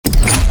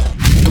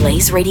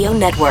Blaze Radio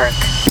Network.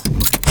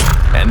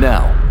 And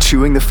now,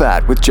 Chewing the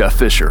Fat with Jeff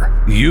Fisher.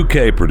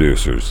 UK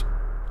producers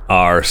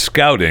are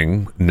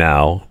scouting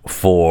now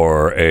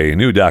for a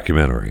new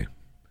documentary.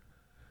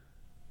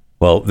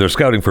 Well, they're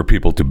scouting for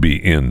people to be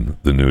in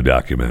the new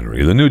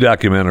documentary. The new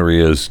documentary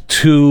is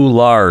Too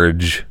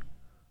Large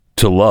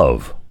to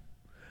Love.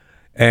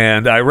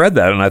 And I read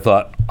that and I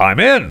thought, I'm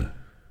in.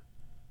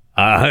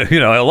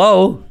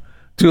 Hello,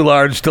 Too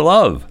Large to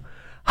Love.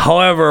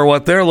 However,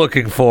 what they're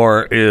looking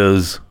for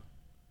is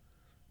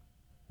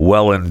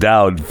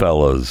well-endowed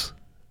fellas.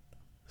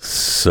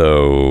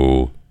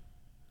 So,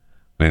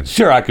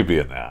 sure, I could be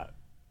in that.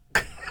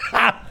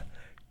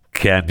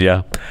 Can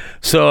ya?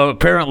 So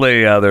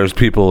apparently there's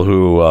people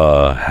who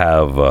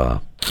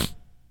have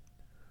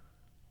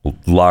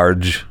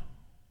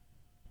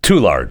too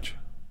large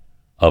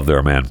of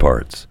their man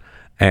parts.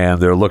 And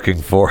they're looking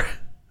for,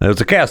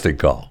 there's a casting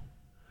call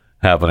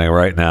happening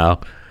right now,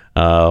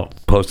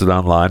 posted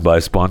online by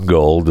Spun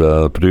Gold,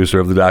 producer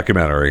of the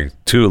documentary,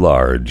 Too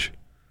Large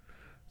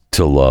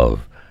to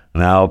Love.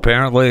 Now,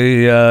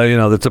 apparently,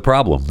 that's a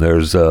problem.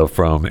 There's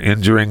from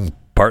injuring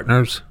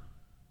partners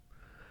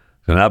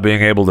to not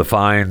being able to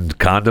find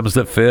condoms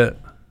that fit.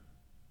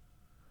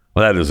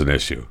 Well, that is an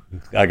issue.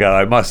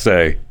 I must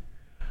say,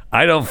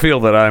 I don't feel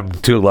that I'm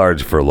too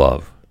large for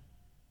love.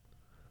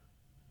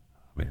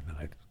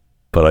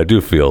 But I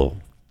do feel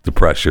the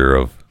pressure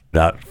of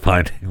not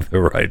finding the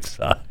right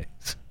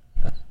size.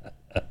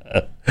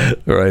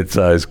 The right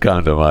size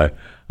condom. I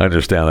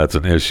understand that's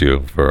an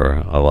issue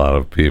for a lot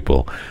of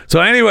people. So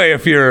anyway,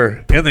 if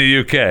you're in the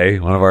UK,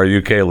 one of our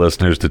UK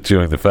listeners to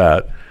Chewing the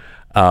Fat,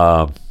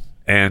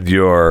 and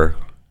you're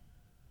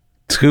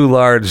too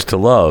large to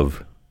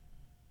love,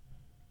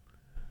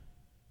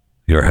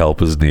 your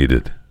help is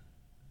needed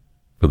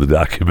for the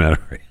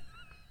documentary.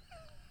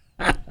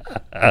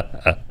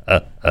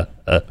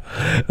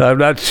 I'm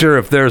not sure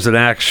if there's an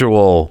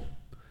actual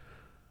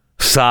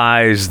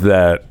size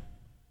that,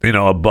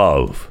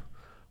 above.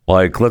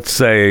 Like, let's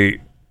say,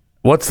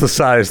 what's the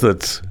size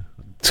that's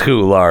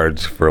too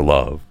large for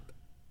love?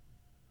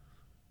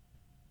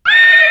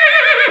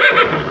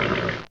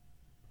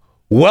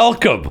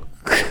 Welcome.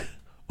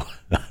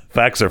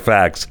 Facts are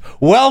facts.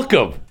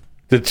 Welcome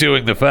to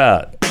Chewing the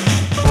Fat.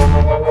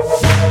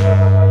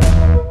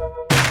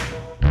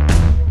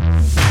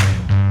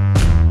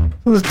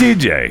 This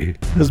DJ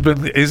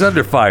he's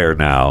under fire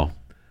now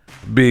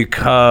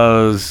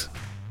because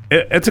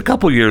it's a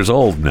couple years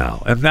old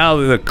now. And now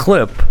the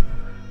clip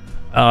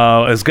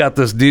has got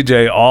this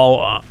DJ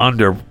all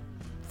under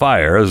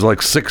fire. There's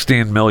like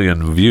 16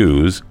 million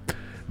views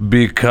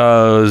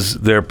because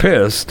they're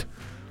pissed.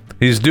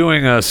 He's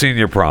doing a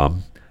senior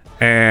prom,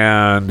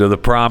 and the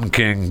prom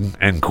king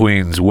and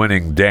queen's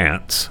winning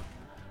dance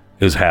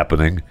is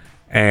happening,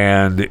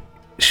 and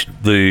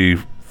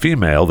the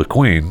female, the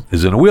queen,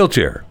 is in a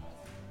wheelchair.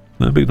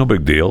 No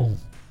big deal.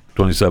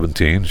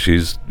 2017,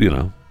 she's,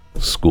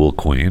 school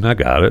queen. I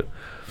got it.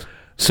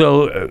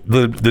 So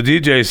the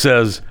DJ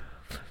says,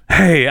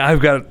 hey, I've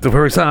got the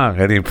perfect song.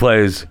 And he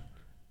plays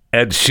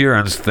Ed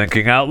Sheeran's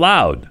Thinking Out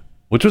Loud,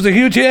 which was a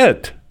huge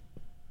hit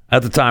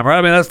at the time, right?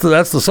 I mean, that's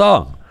the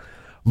song.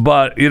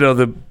 But,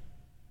 the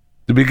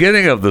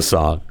beginning of the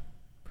song,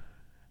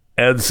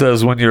 Ed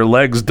says, when your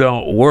legs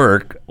don't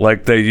work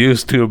like they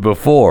used to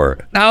before.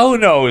 Now, who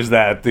knows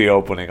that the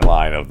opening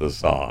line of the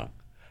song?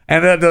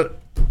 And then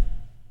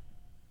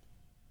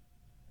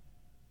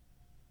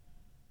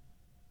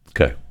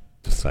okay,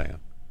 just saying.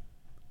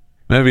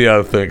 Maybe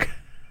I think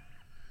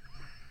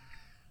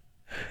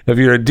if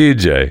you're a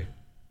DJ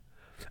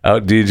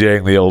out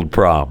DJing the old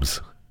proms,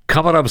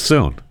 coming up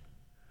soon.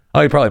 Oh,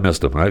 you probably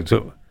missed them, right?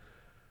 So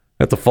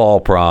at the fall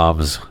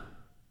proms,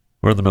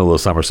 we're in the middle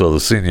of summer, so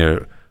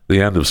the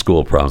end of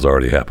school proms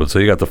already happened. So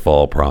you got the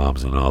fall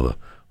proms and all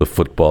the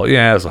football.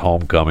 Yeah, it's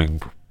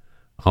homecoming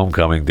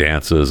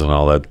dances and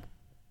all that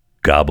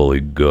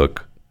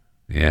gobbledygook.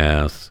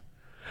 Yes.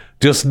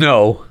 Just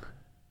know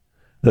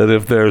that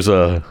if there's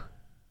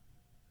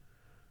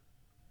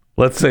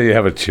let's say you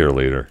have a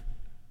cheerleader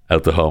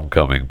at the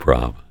homecoming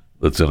prom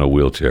that's in a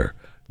wheelchair,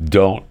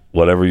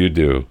 whatever you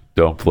do,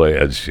 don't play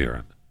Ed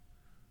Sheeran.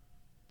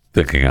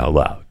 Thinking Out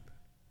Loud.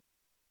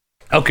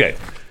 Okay.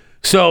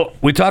 So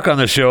we talk on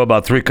this show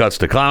about 3 cuts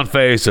to clown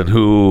face and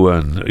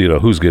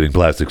who's getting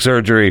plastic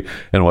surgery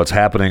and what's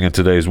happening in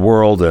today's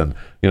world, and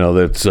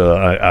that's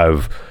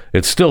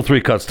it's still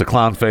 3 cuts to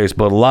clown face,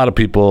 but a lot of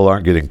people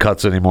aren't getting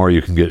cuts anymore.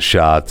 You can get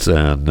shots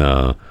and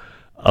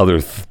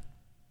other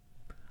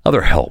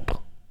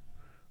help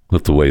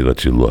with the way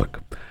that you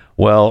look.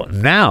 Well,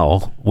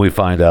 now we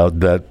find out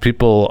that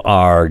people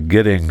are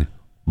getting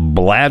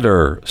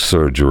bladder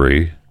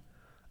surgery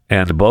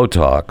and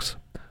Botox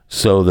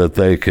so that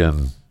they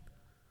can.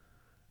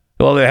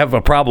 Well, they have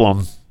a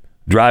problem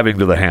driving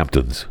to the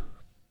Hamptons.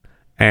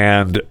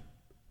 And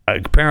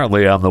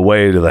apparently on the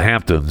way to the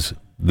Hamptons,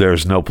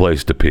 there's no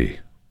place to pee.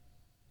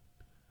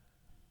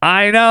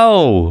 I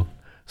know.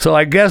 So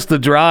I guess the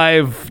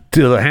drive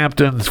to the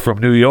Hamptons from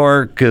New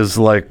York is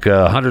like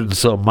 100 and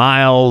so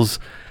miles.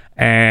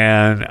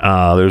 and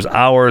there's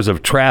hours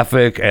of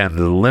traffic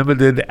and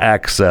limited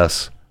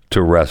access to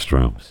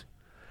restrooms.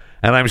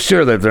 And I'm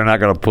sure that they're not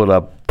going to put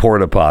up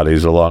porta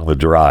potties along the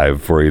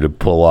drive for you to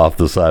pull off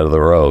the side of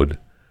the road.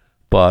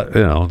 But,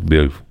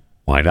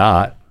 why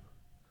not?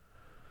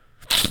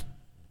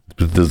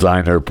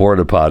 Design their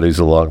porta potties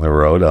along the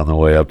road on the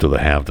way up to the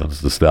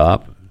Hamptons to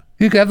stop.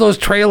 You can have those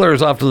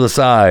trailers off to the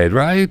side,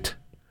 right?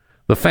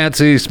 The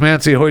fancy,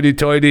 smancy,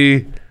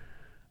 hoity-toity.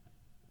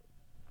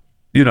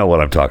 You know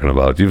what I'm talking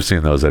about. You've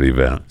seen those at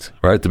events,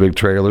 right? The big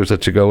trailers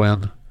that you go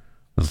in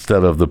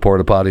instead of the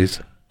porta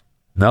potties.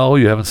 No,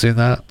 you haven't seen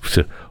that?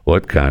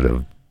 What kind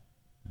of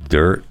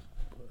dirt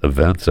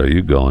events are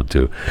you going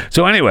to?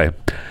 So anyway,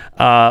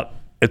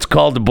 it's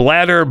called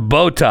bladder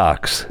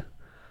Botox,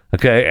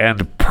 okay,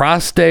 and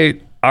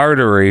prostate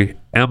artery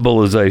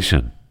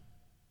embolization.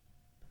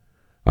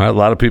 All right, a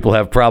lot of people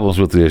have problems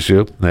with the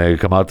issue. They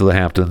come out to the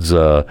Hamptons,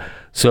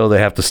 so they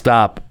have to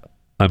stop,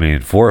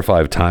 4 or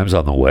 5 times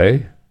on the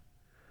way.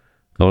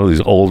 One of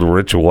these old,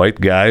 rich, white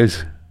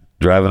guys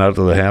driving out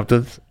to the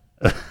Hamptons.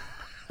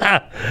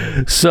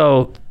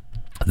 So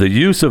the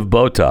use of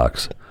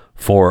Botox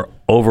for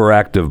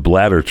overactive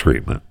bladder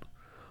treatment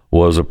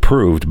was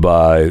approved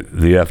by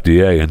the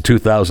FDA in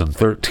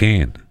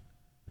 2013.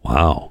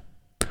 Wow.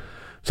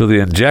 So the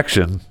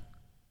injection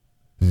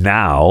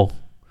now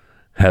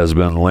has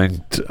been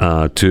linked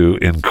to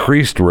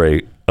increased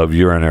rate of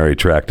urinary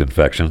tract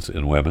infections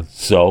in women.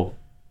 So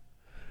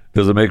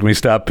does it make me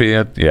stop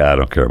peeing? Yeah, I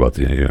don't care about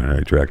the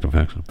urinary tract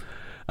infection.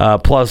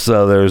 Plus,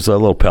 there's a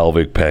little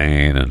pelvic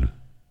pain, and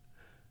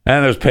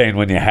there's pain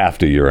when you have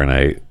to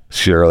urinate.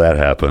 Sure, that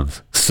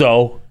happens.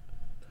 So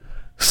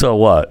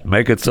what?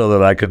 Make it so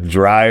that I can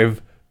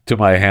drive to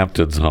my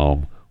Hamptons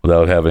home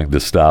without having to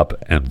stop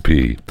and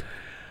pee.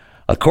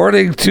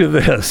 According to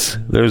this,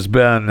 there's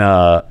been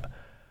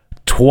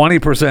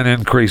 20%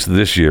 increase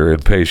this year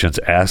in patients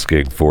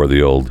asking for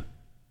the old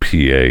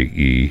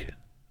PAE.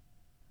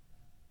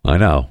 I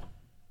know.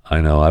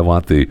 I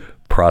want the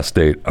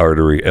prostate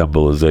artery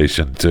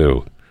embolization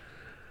too.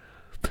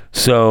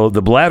 So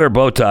the bladder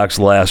Botox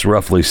lasts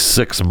roughly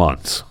 6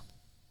 months.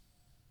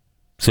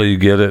 So you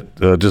get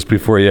it just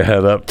before you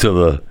head up to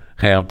the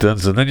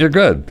Hamptons, and then you're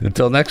good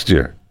until next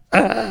year.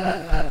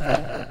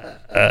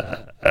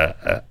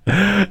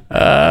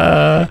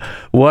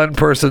 One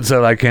person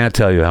said, I can't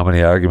tell you how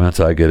many arguments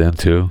I get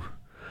into.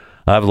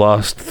 I've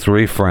lost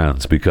 3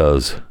 friends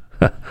because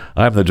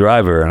I'm the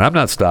driver and I'm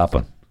not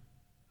stopping.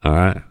 All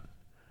right?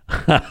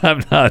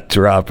 I'm not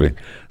dropping.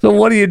 So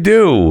what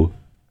do?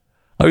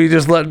 Are you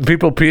just letting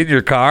people pee in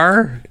your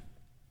car?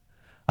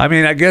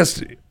 I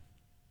guess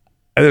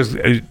that's...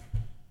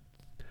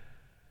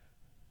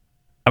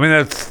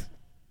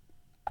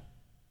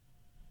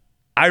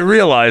 I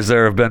realize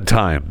there have been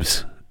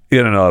times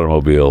in an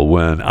automobile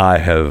when I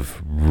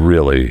have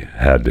really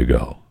had to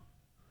go.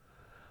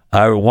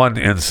 One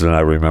incident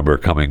I remember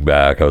coming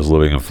back, I was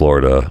living in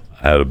Florida.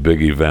 I had a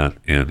big event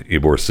in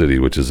Ybor City,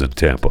 which is in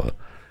Tampa.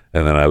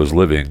 And then I was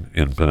living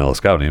in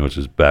Pinellas County, which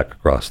is back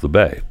across the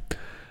bay.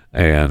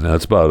 And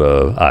that's about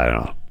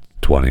a,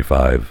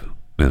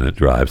 25-minute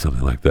drive,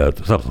 something like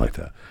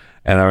that.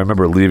 And I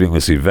remember leaving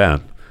this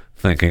event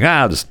thinking,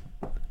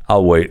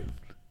 I'll wait.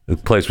 The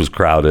place was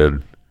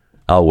crowded.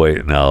 I'll wait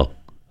and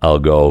I'll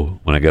go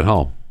when I get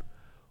home.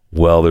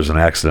 Well, there's an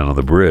accident on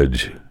the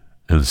bridge,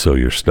 and so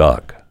you're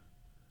stuck.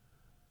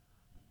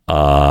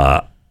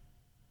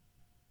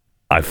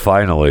 I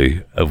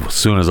finally, as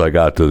soon as I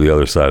got to the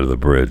other side of the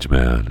bridge,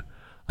 man,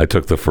 I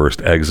took the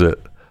first exit,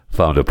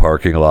 found a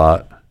parking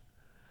lot,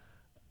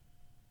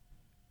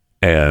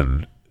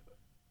 and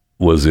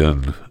was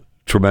in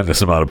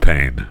tremendous amount of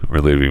pain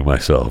relieving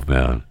myself,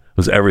 man. It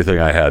was everything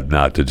I had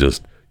not to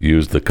just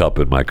use the cup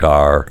in my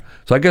car.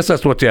 So I guess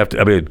that's what you have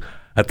to,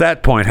 at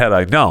that point, had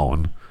I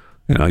known,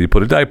 you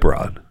put a diaper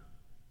on.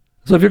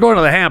 So if you're going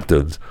to the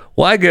Hamptons,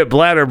 why get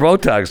bladder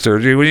Botox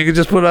surgery when you can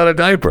just put on a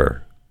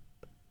diaper?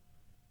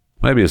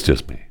 Maybe it's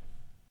just me.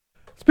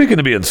 Speaking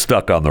of being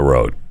stuck on the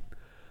road,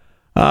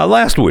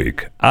 last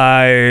week,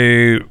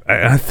 I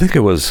think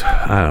it was,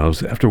 it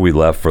was after we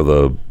left for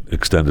the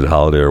extended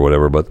holiday or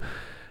whatever, but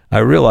I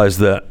realized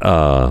that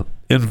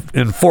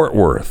in Fort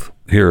Worth,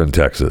 here in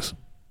Texas,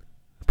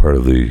 part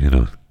of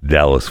the,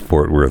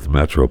 Dallas-Fort Worth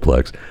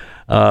Metroplex,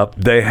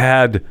 they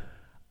had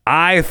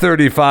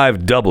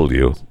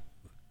I-35W,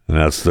 and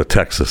that's the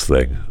Texas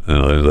thing.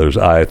 There's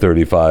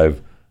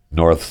I-35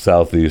 north,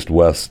 south, east,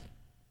 west,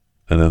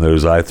 and then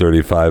there's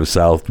I-35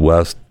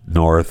 southwest,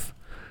 north,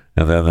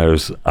 and then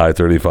there's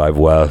I-35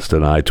 west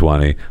and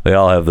I-20. They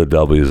all have the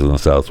W's in the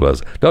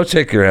southwest. Don't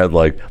shake your head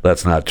like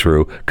that's not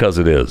true, because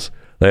it is.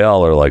 They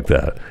all are like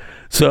that.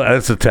 So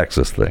that's a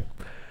Texas thing.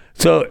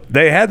 So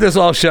they had this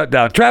all shut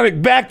down.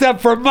 Traffic backed up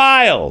for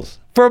miles.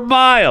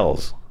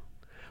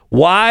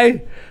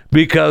 Why?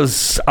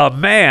 Because a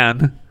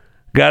man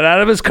got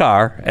out of his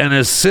car and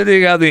is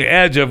sitting on the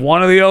edge of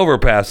one of the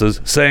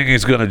overpasses saying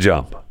he's going to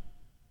jump.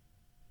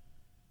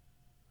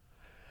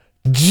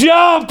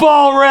 Jump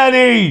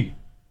already!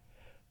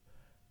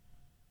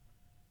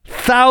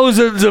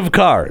 Thousands of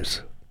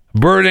cars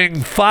burning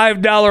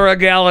 $5 a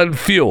gallon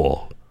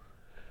fuel,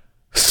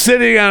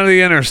 sitting on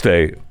the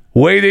interstate,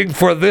 waiting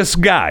for this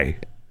guy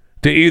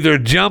to either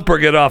jump or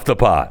get off the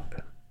pot.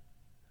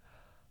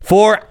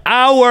 For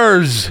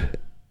hours.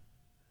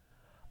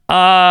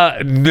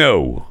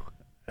 No.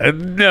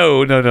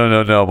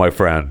 No, my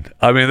friend.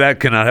 I mean, that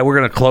cannot. We're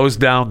going to close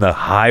down the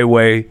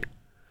highway.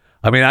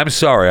 I mean, I'm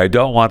sorry. I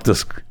don't want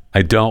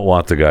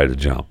the guy to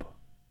jump.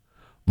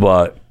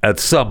 But at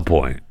some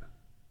point,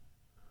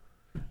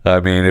 I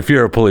mean, if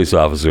you're a police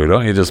officer,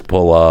 don't you just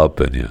pull up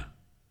and you...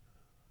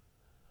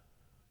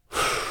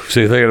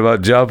 So you're thinking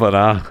about jumping,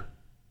 huh?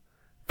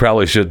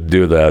 Probably shouldn't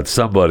do that.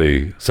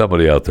 Somebody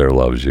out there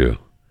loves you.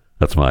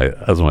 That's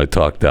my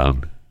talk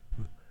down.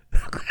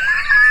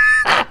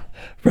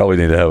 Probably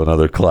need to have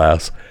another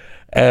class.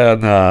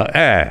 And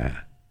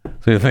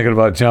so you're thinking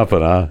about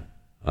jumping, huh?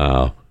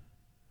 Oh,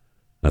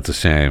 that's a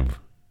shame.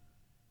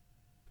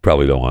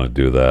 Probably don't want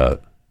to do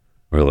that.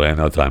 Really, I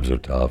know times are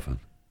tough.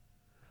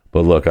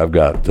 But look, I've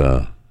got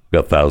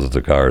thousands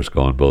of cars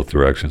going both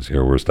directions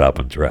here. We're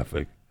stopping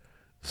traffic.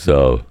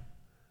 So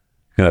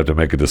you're gonna have to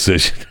make a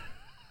decision.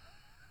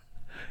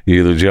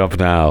 You either jump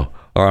now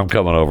or I'm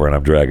coming over and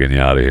I'm dragging you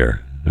out of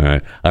here. All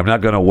right. I'm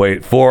not gonna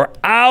wait for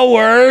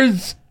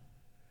hours.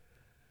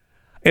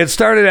 It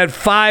started at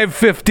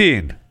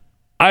 5:15.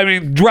 I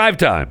mean, drive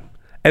time.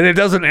 And it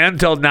doesn't end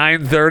till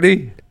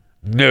 9:30?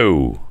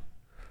 No.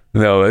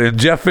 In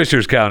Jeff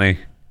Fisher's County,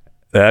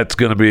 that's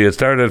going to be, it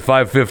started at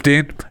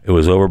 5:15. It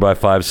was over by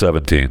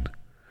 5:17.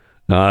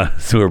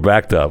 So we're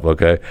backed up,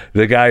 okay?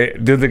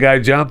 Did the guy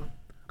jump?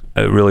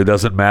 It really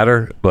doesn't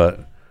matter.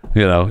 But,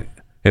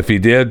 if he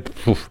did,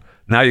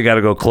 now you got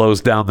to go close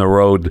down the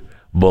road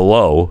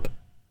below.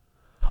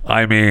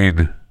 I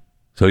mean,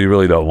 so you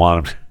really don't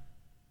want him.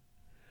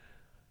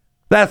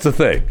 That's the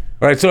thing,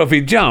 right? So if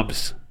he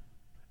jumps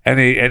and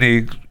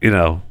he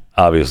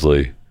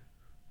obviously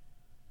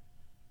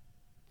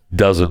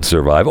doesn't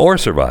survive or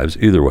survives,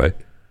 either way,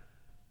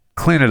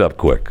 clean it up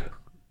quick.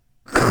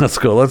 Let's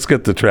go. Let's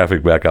get the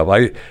traffic back up.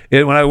 When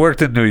I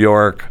worked in New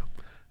York,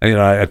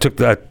 I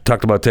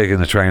talked about taking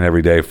the train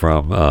every day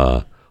from.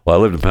 I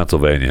lived in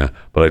Pennsylvania,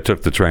 but I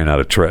took the train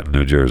out of Trenton,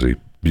 New Jersey.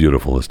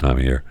 Beautiful this time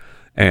of year,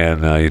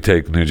 and you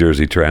take New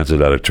Jersey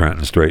Transit out of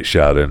Trenton, straight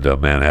shot into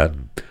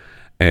Manhattan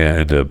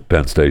and to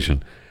Penn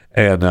Station,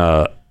 and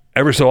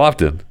every so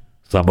often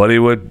somebody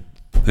would,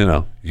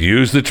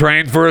 use the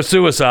train for a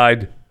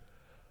suicide.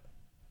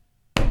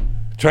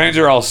 Trains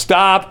are all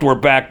stopped. We're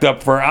backed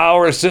up for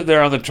hours, sitting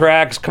there on the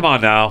tracks. Come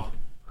on now.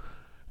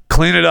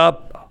 Clean it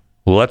up.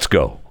 Let's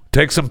go.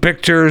 Take some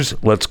pictures.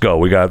 Let's go.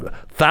 We got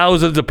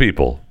thousands of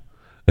people.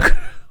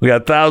 We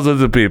got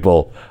thousands of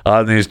people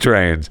on these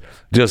trains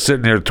just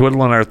sitting here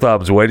twiddling our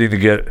thumbs, waiting to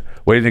get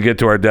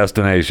to our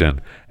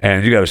destination.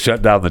 And you got to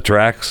shut down the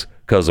tracks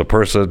because a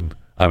person,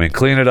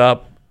 clean it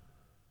up.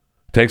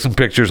 Take some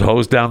pictures,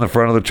 hose down the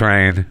front of the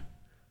train.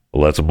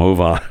 Let's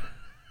move on.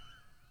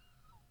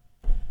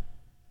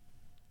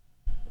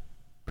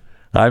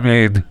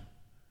 Saying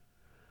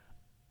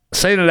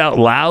it out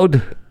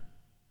loud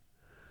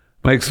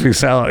makes me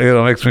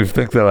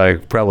think that I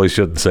probably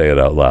shouldn't say it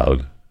out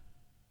loud.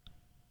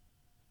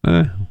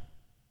 And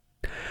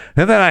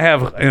then I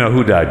have,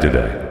 who died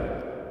today.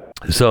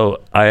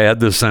 So I had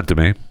this sent to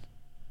me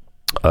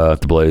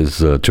at the Blaze,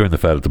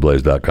 chewingthefat at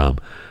theblaze.com,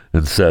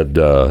 and said,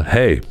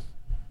 hey,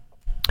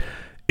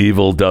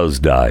 evil does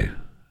die.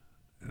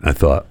 I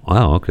thought,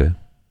 wow, okay.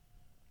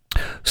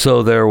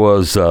 So there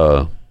was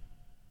a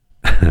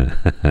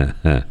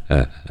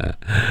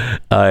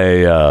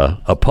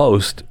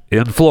post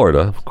in Florida,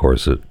 of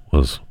course it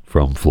was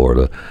from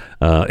Florida,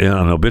 in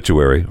an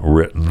obituary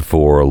written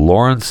for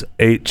Lawrence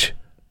H.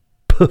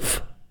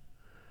 Puff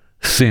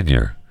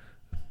Sr.,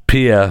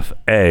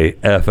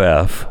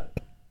 P-F-A-F-F.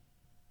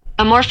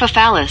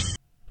 Amorphophallus.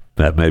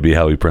 That may be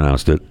how he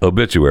pronounced it,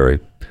 obituary.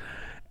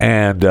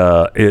 And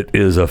it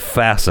is a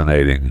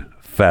fascinating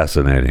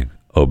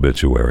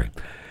obituary.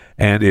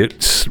 And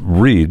it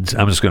reads,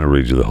 I'm just going to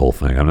read you the whole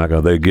thing.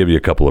 They give you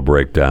a couple of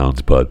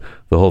breakdowns, but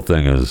the whole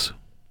thing is,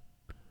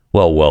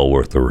 well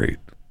worth the read.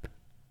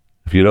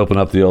 If you'd open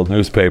up the old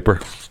newspaper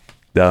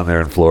down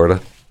there in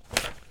Florida.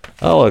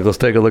 Oh, look, let's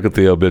take a look at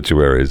the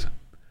obituaries.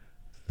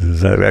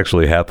 Does that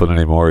actually happen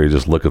anymore? You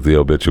just look at the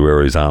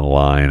obituaries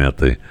online at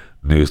the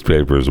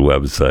newspaper's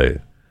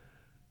website.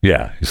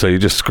 Yeah, so you're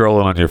just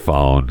scrolling on your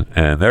phone,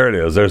 and there it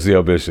is. There's the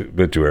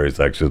obituary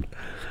section.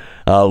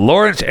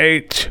 Lawrence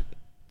H.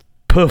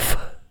 Puff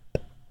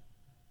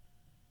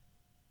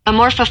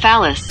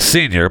Amorphophallus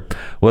Sr.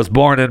 was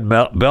born in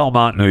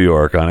Belmont, New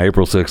York on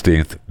April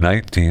 16th,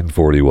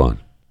 1941.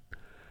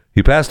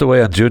 He passed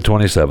away on June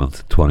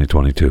 27th,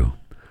 2022,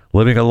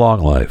 living a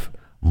long life,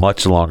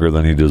 much longer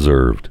than he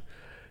deserved.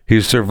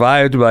 He's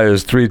survived by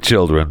his 3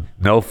 children,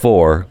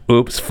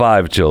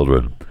 5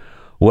 children.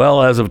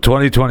 Well, as of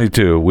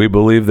 2022, we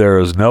believe there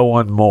is no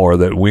one more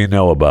that we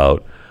know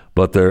about,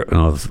 but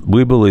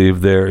we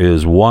believe there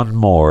is one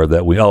more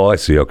that we... Oh, I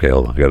see. Okay,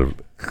 hold on.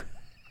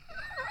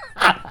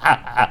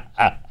 I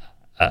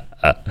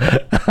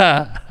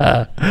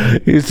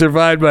He's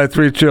survived by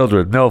 3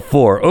 children. No,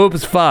 4.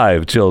 Oops,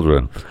 5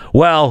 children.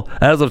 Well,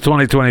 as of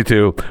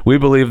 2022, we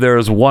believe there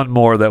is one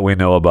more that we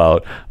know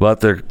about,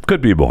 but there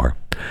could be more.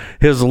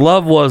 His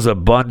love was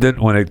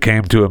abundant when it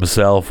came to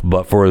himself,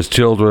 but for his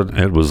children,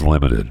 it was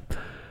limited.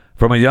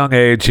 From a young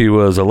age, he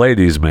was a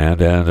ladies'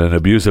 man and an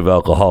abusive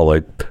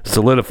alcoholic,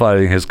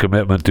 solidifying his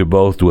commitment to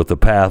both with the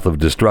path of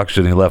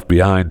destruction he left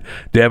behind,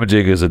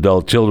 damaging his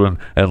adult children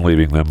and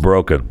leaving them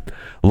broken.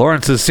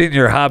 Lawrence's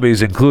senior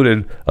hobbies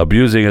included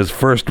abusing his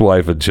first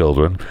wife and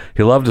children.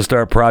 He loved to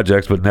start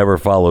projects but never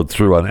followed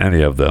through on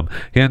any of them.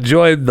 He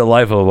enjoyed the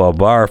life of a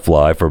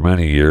barfly for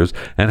many years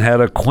and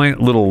had a quaint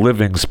little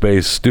living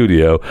space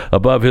studio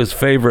above his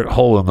favorite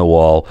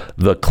hole-in-the-wall,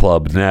 the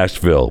Club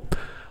Nashville.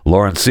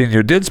 Lawrence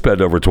Sr. did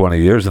spend over 20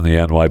 years in the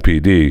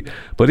NYPD,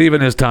 but even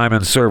his time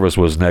in service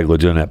was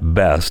negligent at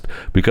best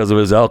because of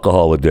his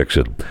alcohol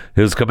addiction.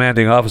 His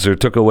commanding officer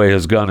took away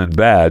his gun and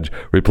badge,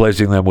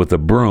 replacing them with a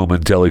broom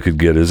until he could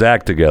get his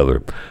act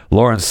together.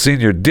 Lawrence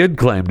Sr. did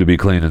claim to be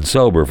clean and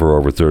sober for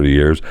over 30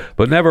 years,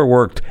 but never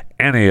worked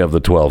any of the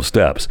 12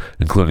 steps,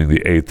 including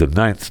the 8th and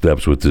 9th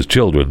steps with his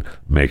children,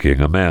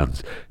 making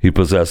amends. He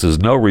possesses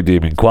no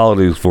redeeming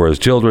qualities for his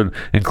children,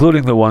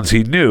 including the ones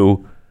he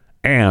knew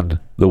and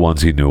the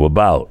ones he knew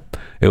about.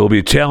 It will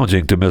be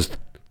challenging to miss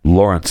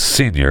Lawrence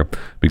Sr.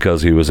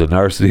 because he was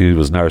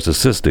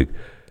narcissistic.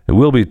 It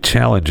will be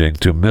challenging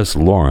to miss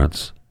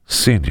Lawrence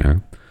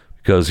Sr.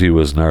 because he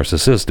was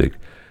narcissistic.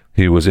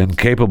 He was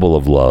incapable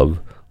of love.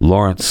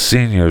 Lawrence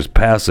Sr.'s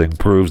passing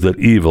proves that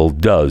evil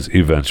does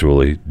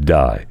eventually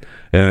die,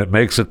 and it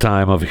makes a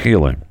time of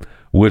healing,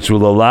 which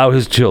will allow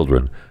his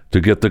children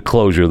to get the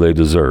closure they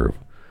deserve.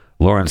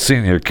 Lawrence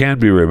Sr. can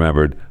be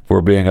remembered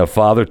for being a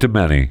father to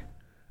many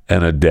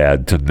and a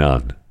dad to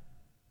none.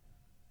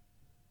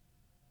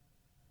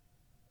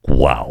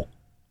 Wow.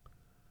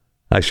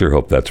 I sure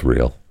hope that's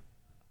real.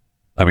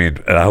 I mean,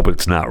 I hope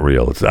it's not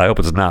real. I hope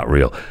it's not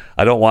real.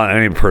 I don't want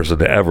any person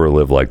to ever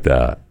live like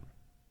that.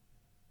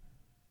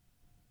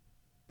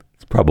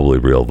 It's probably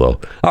real,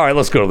 though. All right,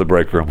 let's go to the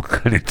break room.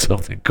 I need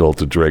something cold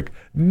to drink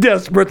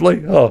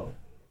desperately. Oh.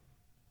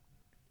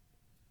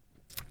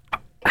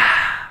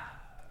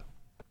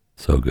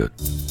 So good.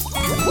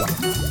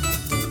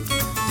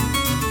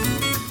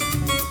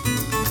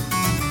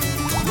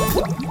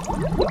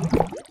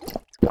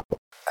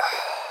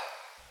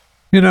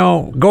 You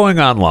know, going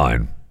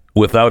online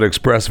without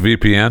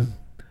ExpressVPN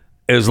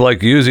is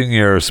like using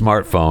your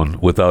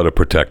smartphone without a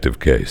protective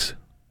case.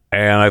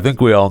 And I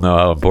think we all know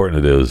how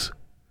important it is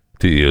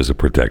to use a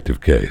protective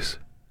case.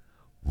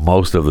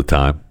 Most of the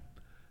time,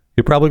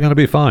 you're probably going to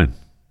be fine.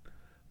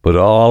 But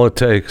all it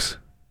takes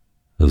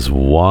is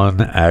one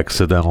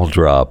accidental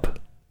drop,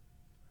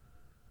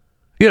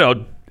 you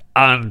know,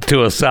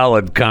 onto a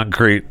solid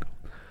concrete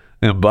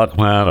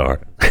embankment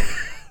or...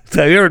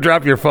 So you ever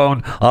drop your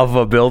phone off of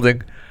a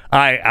building?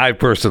 I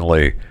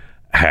personally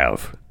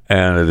have,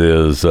 and it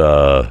is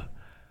it'll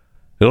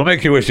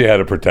make you wish you had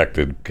a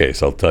protected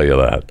case, I'll tell you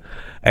that.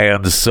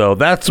 And so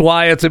that's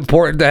why it's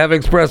important to have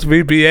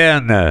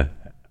ExpressVPN.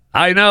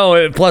 I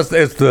know, plus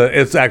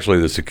it's actually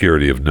the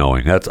security of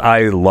knowing.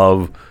 I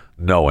love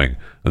knowing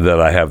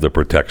that I have the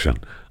protection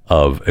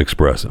of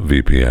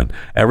ExpressVPN.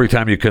 Every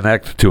time you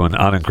connect to an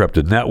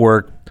unencrypted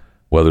network,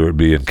 whether it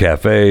be in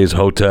cafes,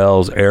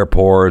 hotels,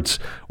 airports,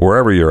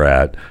 wherever you're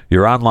at,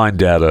 your online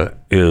data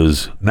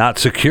is not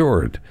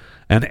secured.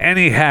 And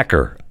any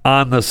hacker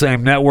on the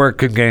same network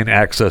can gain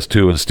access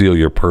to and steal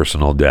your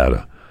personal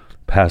data.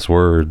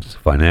 Passwords,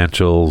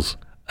 financials,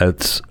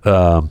 it's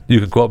you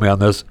can quote me on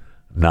this,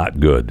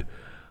 not good.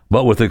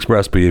 But with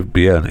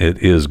ExpressVPN, it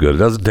is good. It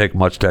doesn't take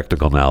much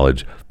technical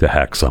knowledge to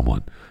hack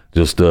someone.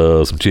 Just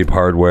some cheap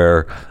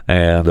hardware,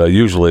 and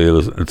usually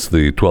it's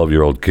the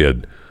 12-year-old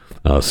kid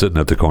sitting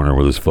at the corner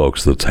with his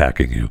folks that's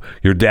hacking you.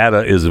 Your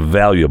data is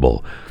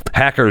valuable.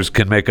 Hackers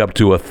can make up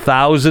to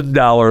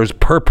 $1,000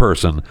 per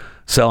person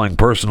selling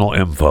personal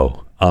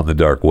info on the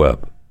dark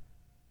web.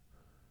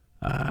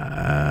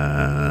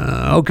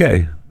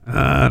 Okay.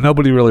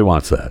 Nobody really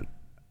wants that.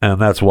 And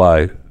that's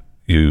why I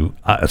use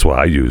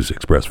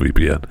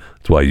ExpressVPN.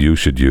 That's why you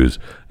should use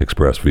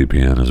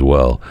ExpressVPN as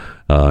well.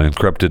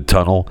 Encrypted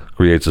tunnel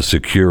creates a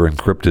secure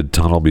encrypted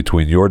tunnel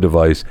between your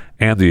device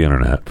and the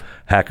internet.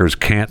 Hackers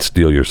can't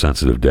steal your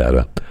sensitive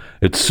data.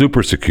 It's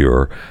super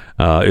secure.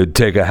 It'd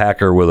take a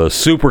hacker with a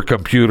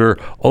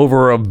supercomputer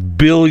over 1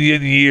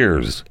 billion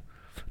years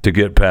to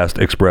get past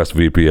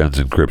ExpressVPN's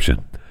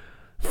encryption.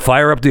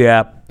 Fire up the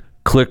app,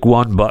 click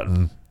one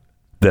button,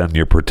 then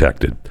you're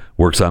protected.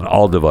 Works on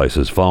all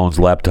devices, phones,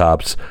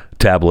 laptops,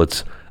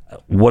 tablets,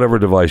 whatever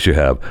device you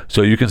have,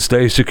 so you can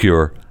stay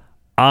secure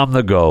on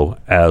the go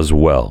as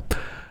well.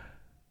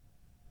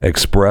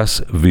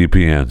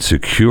 ExpressVPN.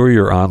 Secure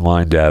your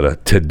online data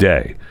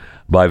today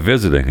by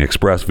visiting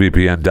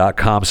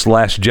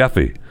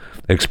expressvpn.com/Jeffy.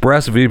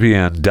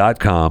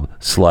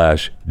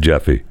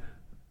 expressvpn.com/Jeffy.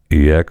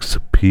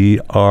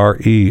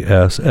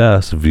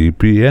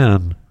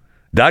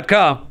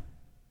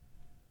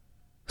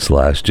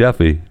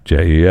 expressvpn.com/Jeffy,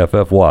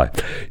 Jeffy.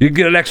 You can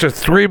get an extra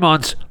 3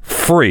 months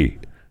free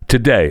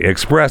today.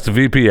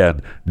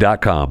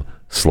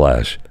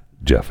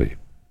 expressvpn.com/Jeffy.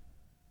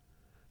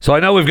 So I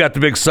know we've got the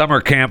big summer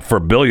camp for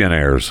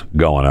billionaires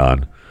going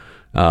on.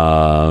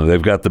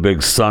 They've got the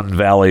big Sun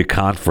Valley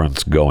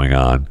Conference going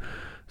on.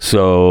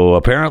 So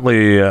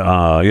apparently,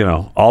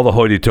 all the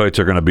hoity-toits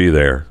are going to be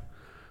there.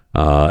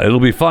 It'll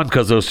be fun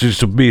because there'll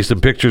just be some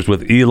pictures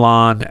with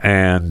Elon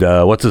and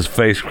what's his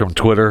face from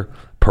Twitter?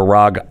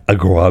 Parag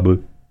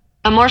Agrawal.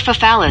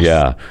 Amorphophallus.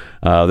 Yeah,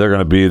 they're going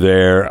to be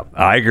there.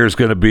 Iger's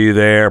going to be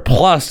there.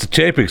 Plus,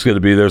 Chapek's going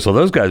to be there. So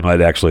those guys might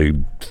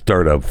actually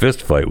start a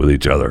fist fight with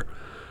each other.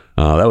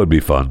 That would be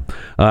fun.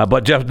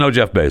 But no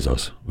Jeff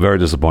Bezos. Very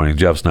disappointing.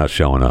 Jeff's not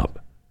showing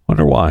up.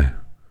 Wonder why.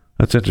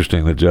 That's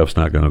interesting that Jeff's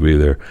not going to be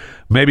there.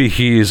 Maybe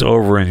he's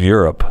over in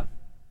Europe.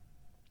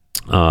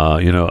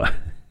 Over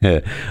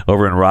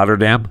in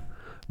Rotterdam,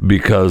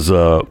 because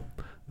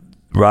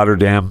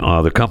Rotterdam,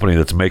 the company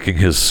that's making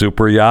his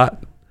super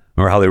yacht,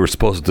 or how they were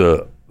supposed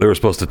to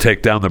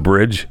take down the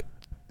bridge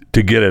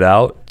to get it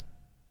out.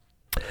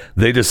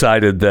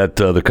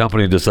 The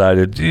company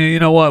decided, you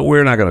know what,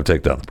 we're not going to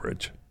take down the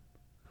bridge.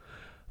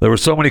 There were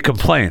so many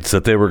complaints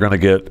that they were going to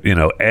get,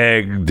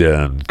 egged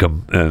and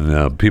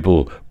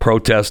people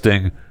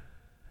protesting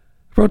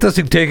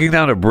taking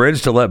down a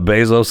bridge to let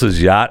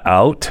Bezos's yacht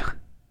out.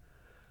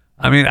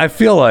 I mean, I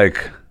feel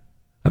like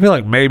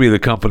maybe the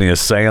company is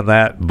saying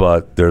that,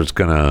 but there's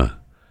gonna.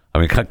 I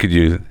mean,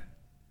 can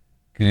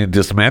you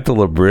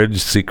dismantle a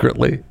bridge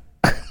secretly?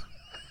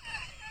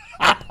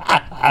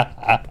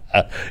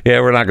 Yeah,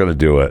 we're not going to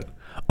do it.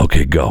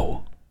 Okay,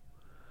 go.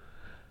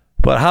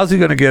 But how's he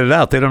going to get it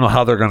out? They don't know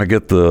how they're going to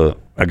get the.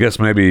 I guess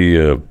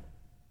maybe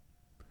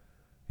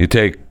you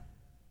take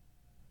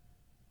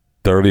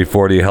 30,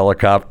 40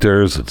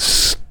 helicopters and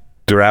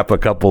strap a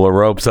couple of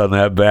ropes on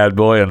that bad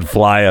boy and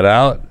fly it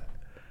out.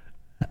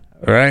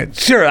 Right?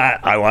 Sure,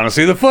 I want to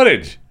see the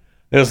footage.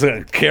 Just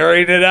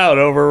carrying it out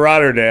over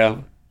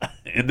Rotterdam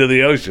into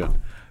the ocean.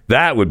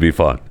 That would be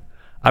fun.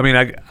 I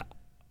mean,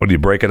 would you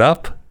break it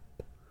up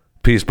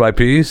piece by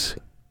piece?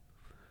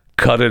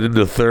 Cut it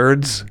into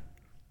thirds?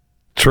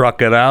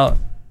 Truck it out?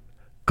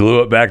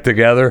 Glue it back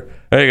together?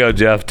 There you go,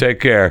 Jeff. Take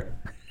care.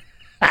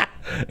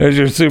 There's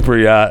your super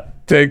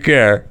yacht. Take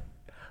care.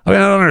 I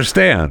mean, I don't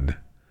understand.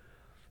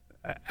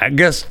 I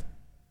guess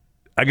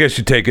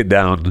you take it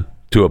down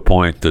to a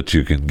point that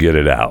you can get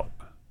it out,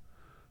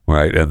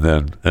 right? And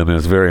then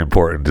it's very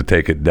important to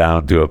take it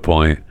down to a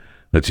point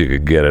that you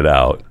can get it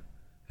out,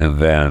 and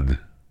then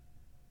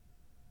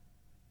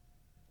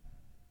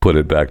put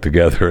it back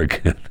together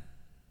again.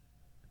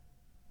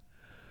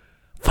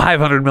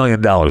 $500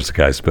 million the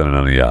guy's spending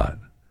on a yacht.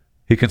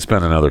 He can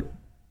spend another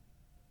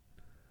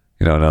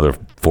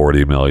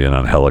 $40 million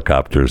on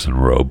helicopters and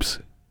ropes.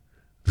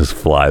 Just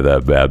fly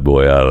that bad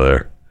boy out of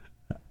there.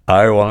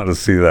 I want to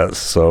see that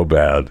so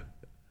bad.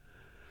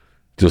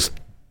 Just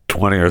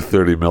 20 or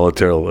 30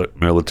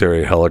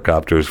 military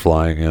helicopters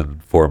flying in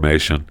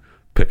formation,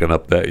 picking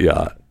up that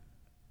yacht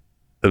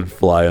and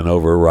flying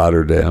over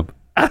Rotterdam.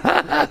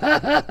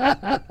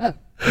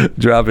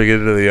 Dropping it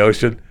into the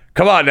ocean.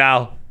 Come on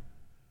now.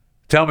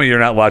 Tell me you're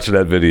not watching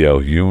that video.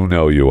 You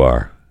know you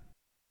are.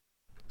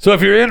 So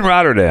if you're in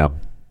Rotterdam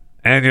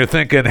and you're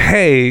thinking,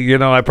 hey,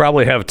 I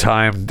probably have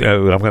time.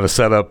 I'm going to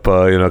set up,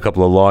 a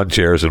couple of lawn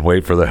chairs and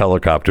wait for the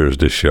helicopters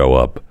to show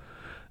up.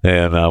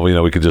 And,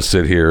 we could just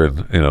sit here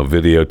and,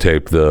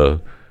 videotape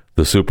the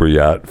super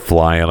yacht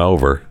flying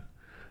over,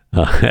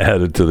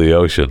 headed to the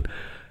ocean.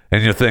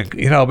 And you think,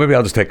 maybe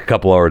I'll just take a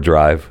couple-hour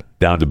drive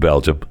down to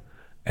Belgium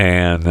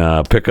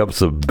and pick up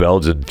some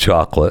Belgian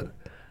chocolate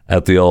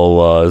at the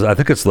old, I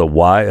think it's the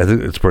Y, I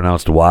think it's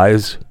pronounced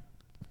Wise,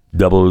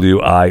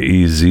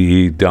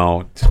 W-I-E-Z-E,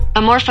 don't.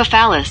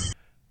 Amorphophallus.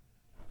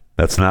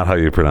 That's not how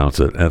you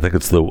pronounce it. I think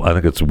it's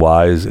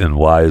Wise in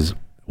Wise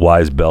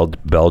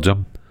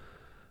Belgium.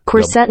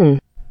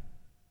 Quercetin.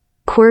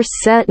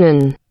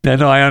 Yeah,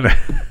 no, I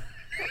understand.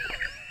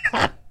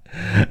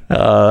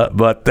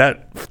 But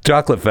that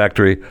chocolate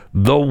factory,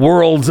 the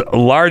world's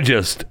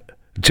largest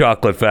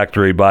chocolate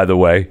factory, by the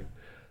way,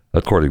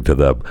 according to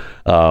them,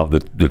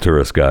 the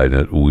tourist guide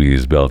at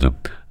Wise, Belgium,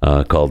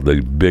 called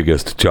the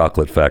biggest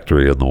chocolate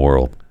factory in the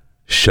world,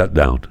 shut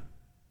down.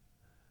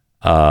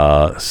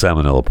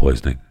 Salmonella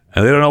poisoning.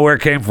 And they don't know where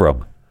it came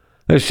from.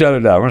 They shut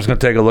it down. We're just going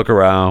to take a look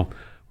around.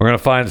 We're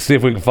going to see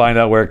if we can find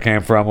out where it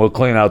came from. We'll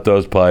clean out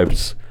those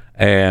pipes,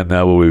 and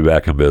we'll be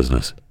back in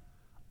business.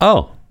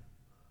 Oh,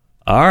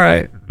 all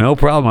right. No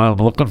problem. I'm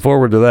looking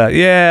forward to that.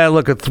 Yeah,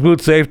 look,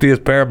 food safety is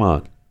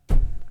paramount.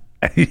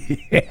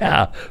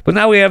 Yeah. But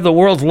now we have the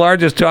world's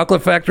largest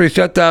chocolate factory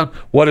shut down.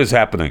 What is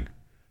happening?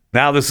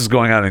 Now this is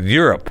going on in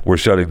Europe. We're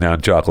shutting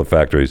down chocolate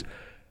factories.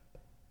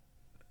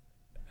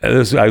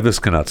 This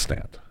cannot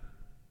stand.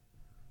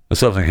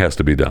 Something has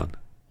to be done.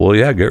 Well,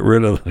 yeah, get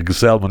rid of the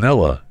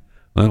salmonella.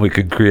 Then we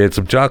can create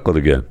some chocolate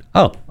again.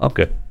 Oh,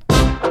 okay.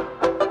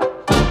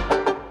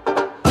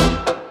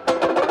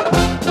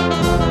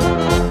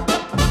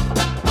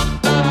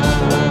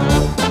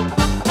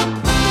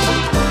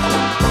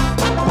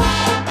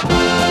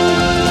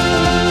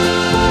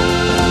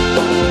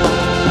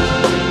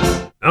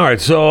 All right,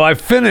 so I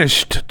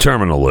finished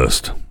Terminal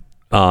List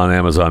on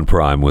Amazon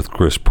Prime with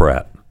Chris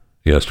Pratt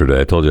yesterday.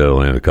 I told you I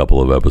only had a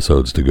couple of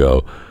episodes to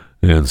go,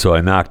 and so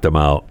I knocked them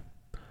out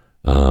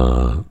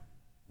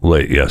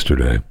late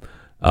yesterday.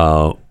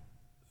 Well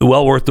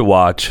worth the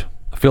watch.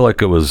 I feel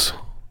like it was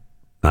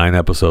 9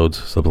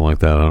 episodes, something like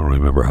that. I don't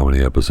remember how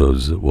many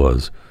episodes it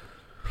was.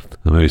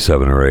 Maybe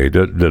 7 or 8,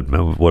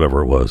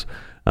 whatever it was.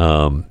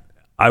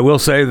 I will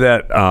say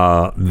that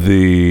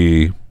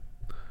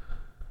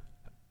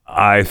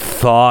I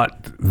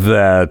thought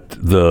that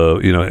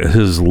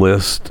his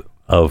list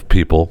of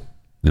people,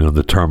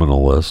 the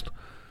terminal list,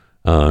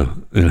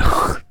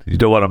 you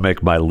don't want to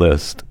make my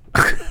list.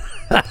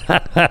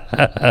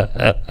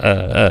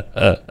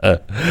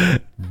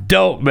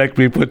 Don't make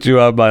me put you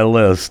on my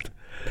list.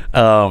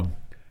 I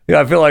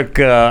feel like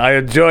I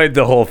enjoyed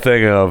the whole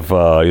thing of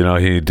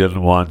he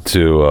didn't want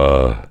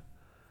to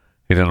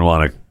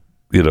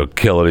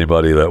kill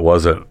anybody that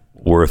wasn't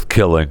worth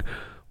killing,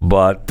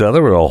 but there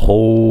were a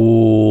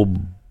whole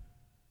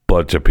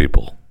bunch of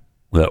people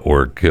that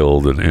were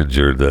killed and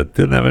injured that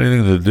didn't have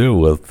anything to do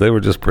with. They were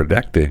just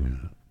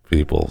protecting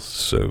people.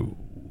 So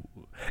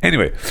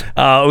anyway,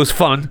 it was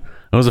fun.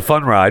 It was a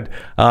fun ride.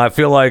 I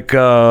feel like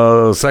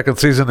second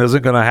season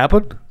isn't going to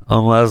happen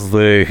unless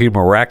he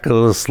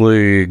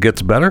miraculously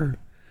gets better,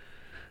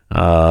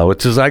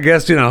 which is, I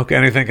guess,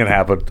 anything can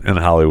happen in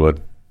Hollywood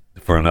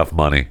for enough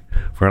money.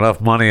 For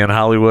enough money in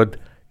Hollywood.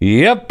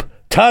 Yep.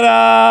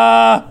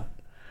 Ta-da!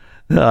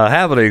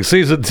 Happening,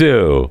 season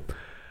 2.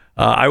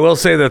 I will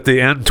say that the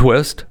end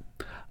twist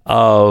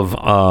of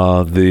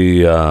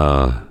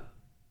the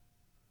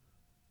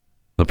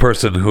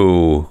person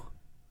who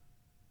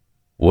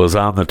was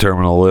on the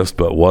terminal list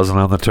but wasn't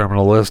on the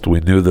terminal list, we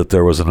knew that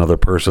there was another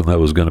person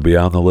that was going to be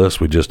on the list.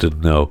 We just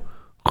didn't know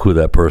who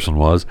that person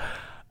was.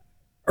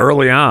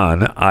 Early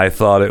on, I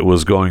thought it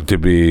was going to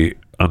be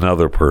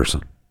another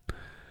person.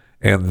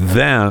 And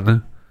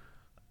then,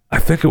 I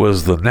think it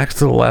was the next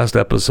to the last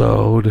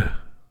episode.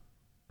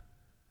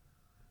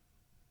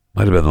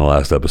 Might have been the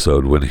last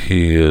episode when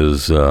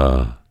he's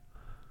I'm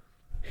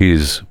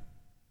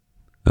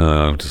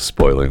just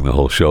spoiling the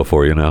whole show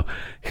for you now.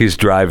 He's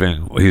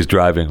driving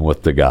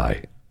with the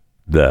guy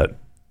that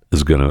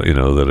is gonna,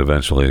 that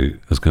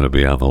eventually is gonna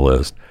be on the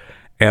list.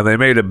 And they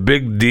made a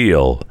big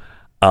deal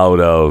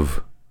out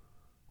of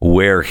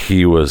where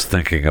he was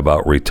thinking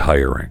about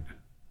retiring.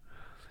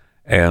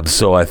 And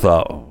so I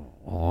thought,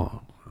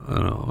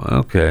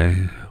 okay,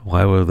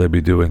 why would they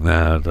be doing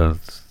that? That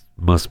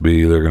must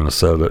be they're going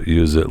to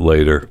use it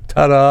later.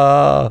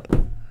 Ta-da!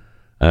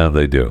 And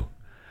they do.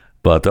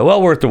 But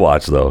well worth the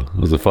watch, though. It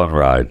was a fun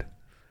ride.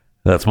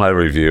 That's my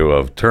review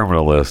of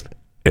Terminal List.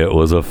 It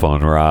was a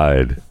fun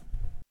ride.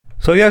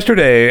 So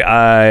yesterday,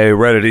 I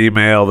read an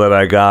email that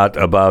I got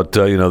about,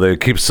 they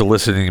keep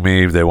soliciting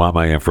me. They want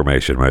my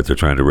information, right? They're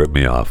trying to rip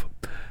me off.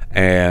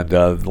 And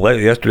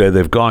yesterday,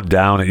 they've gone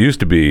down. It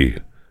used to be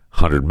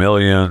 100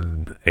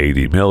 million,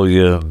 80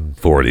 million,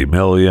 40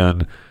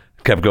 million.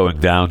 Kept going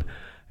down.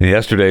 And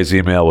yesterday's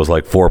email was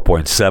like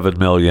 4.7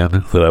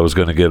 million that I was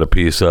going to get a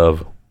piece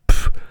of.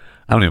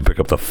 I don't even pick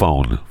up the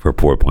phone for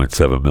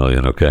 4.7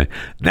 million, okay?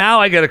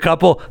 Now I get a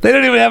couple. They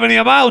don't even have any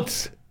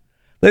amounts.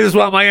 They just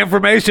want my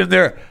information.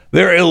 They're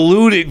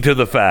alluding to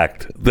the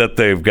fact that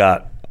they've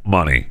got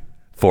money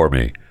for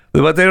me.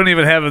 But they don't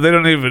even have it.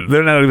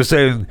 They're not even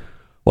saying,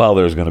 well,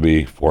 there's going to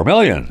be 4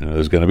 million.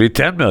 There's going to be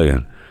 10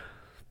 million.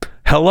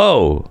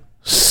 Hello,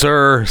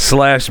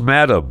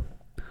 sir/madam.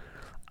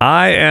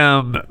 I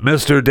am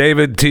Mr.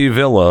 David T.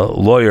 Villa,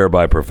 lawyer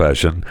by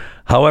profession.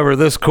 However,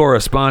 this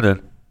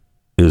correspondent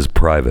is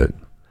private.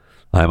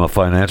 I am a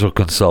financial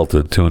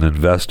consultant to an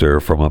investor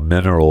from a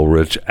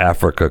mineral-rich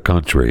Africa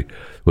country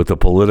with a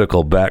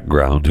political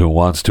background who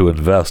wants to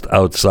invest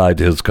outside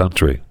his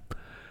country.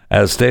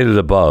 As stated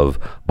above,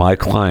 my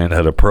client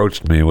had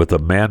approached me with a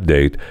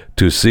mandate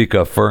to seek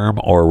a firm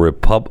or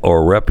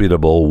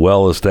reputable,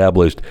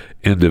 well-established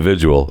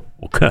individual,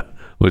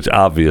 which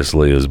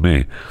obviously is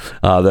me,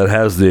 that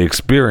has the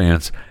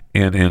experience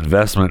in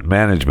investment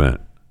management.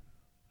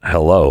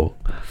 Hello.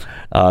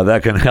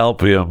 That can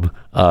help him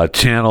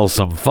channel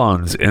some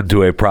funds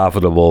into a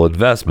profitable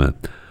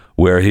investment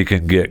where he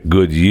can get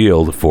good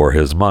yield for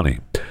his money.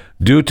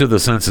 Due to the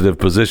sensitive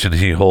position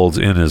he holds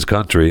in his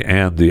country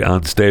and the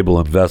unstable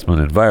investment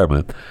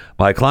environment,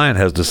 my client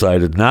has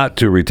decided not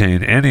to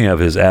retain any of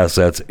his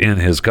assets in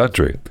his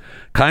country.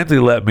 Kindly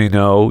let me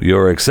know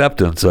your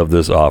acceptance of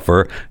this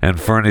offer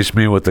and furnish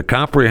me with a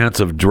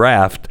comprehensive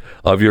draft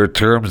of your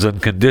terms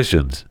and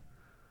conditions.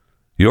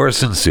 Yours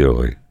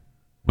sincerely,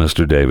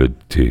 Mr. David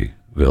T.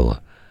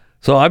 Villa.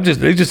 So he's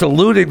just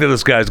alluding to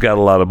this guy's got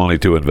a lot of money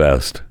to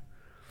invest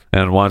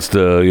and wants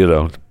to,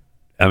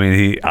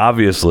 he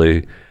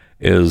obviously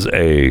is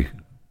a,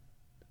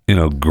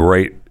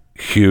 great,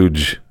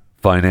 huge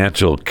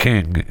financial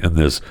king in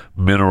this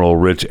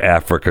mineral-rich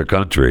Africa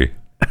country.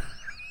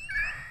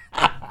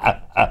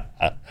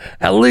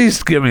 At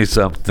least give me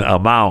some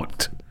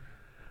amount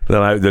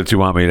that you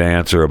want me to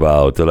answer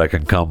about that I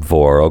can come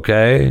for,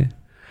 okay?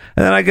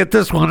 And then I get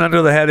this one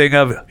under the heading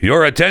of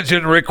your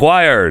attention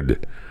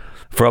required.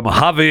 from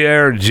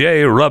Javier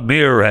J.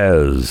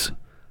 Ramirez.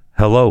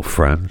 Hello,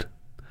 friend.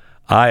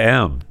 I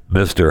am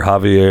Mr.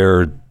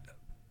 Javier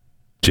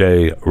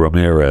J.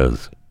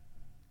 Ramirez.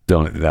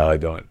 I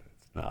don't.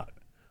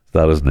 It's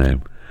not his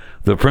name.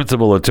 The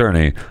principal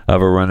attorney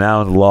of a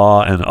renowned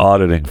law and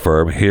auditing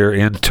firm here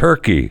in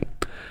Turkey.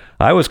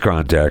 I was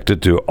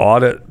contacted to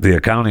audit the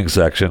accounting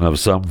section of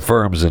some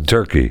firms in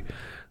Turkey.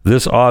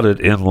 This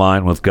audit, in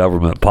line with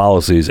government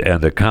policies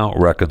and account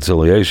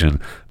reconciliation,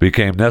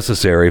 became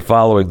necessary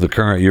following the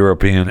current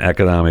European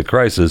economic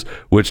crisis,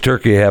 which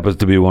Turkey happens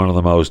to be one of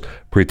the most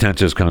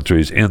pretentious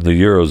countries in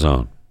the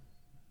Eurozone.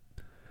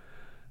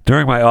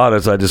 During my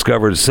audits, I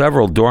discovered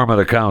several dormant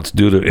accounts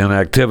due to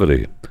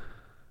inactivity.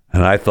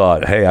 And I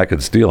thought, hey, I can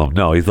steal them.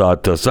 No, he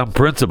thought some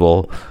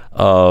principal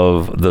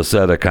of the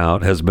said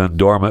account has been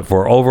dormant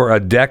for over a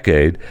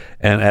decade,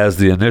 and as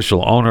the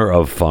initial owner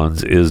of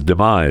funds is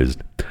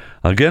demised.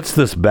 Against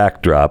this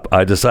backdrop,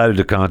 I decided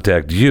to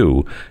contact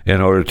you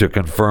in order to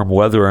confirm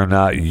whether or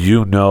not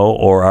you know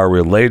or are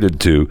related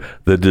to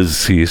the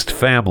deceased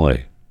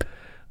family.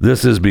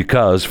 This is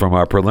because, from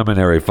our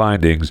preliminary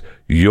findings,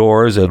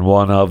 yours and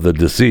one of the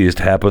deceased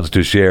happens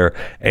to share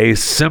a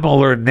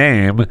similar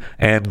name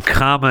and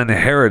common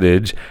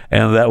heritage,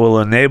 and that will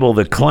enable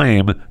the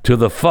claim to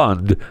the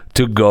fund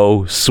to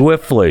go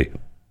swiftly.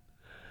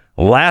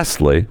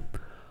 Lastly,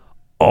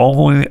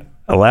 owing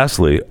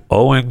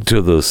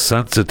to the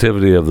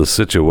sensitivity of the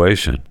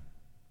situation,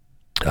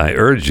 I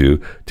urge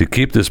you to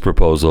keep this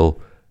proposal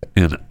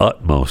in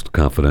utmost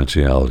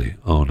confidentiality.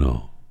 Oh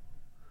no.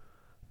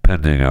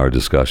 Pending our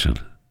discussion,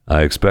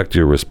 I expect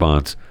your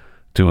response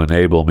to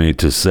enable me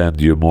to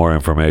send you more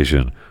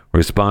information.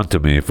 Respond to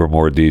me for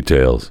more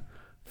details.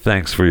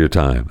 Thanks for your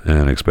time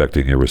and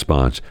expecting your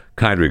response.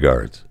 Kind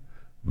regards,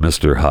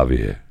 Mr.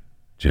 Javier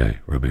J.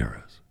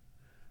 Ramirez.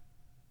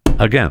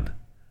 Again,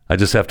 I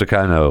just have to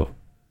kind of,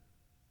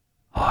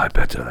 I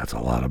bet you that's a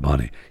lot of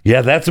money.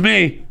 Yeah, that's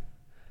me.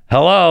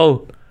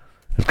 Hello.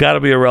 It's got to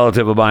be a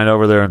relative of mine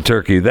over there in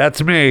Turkey.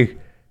 That's me.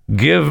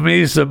 Give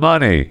me some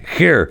money.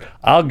 Here,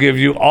 I'll give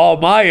you all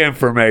my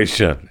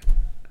information.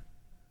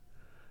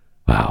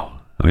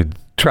 Wow. I mean,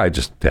 try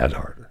just that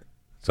harder.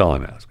 That's all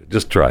I'm asking.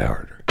 Just try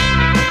harder.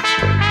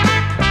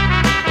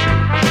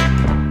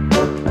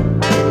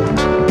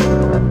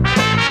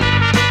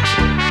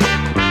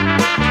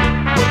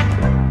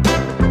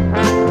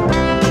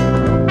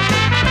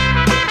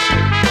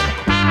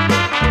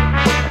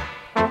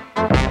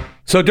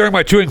 So during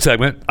my chewing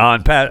segment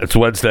on Pat, it's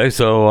Wednesday,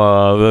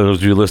 so those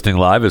of you listening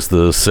live, it's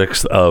the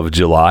 6th of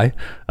July,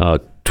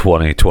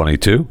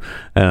 2022,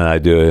 and I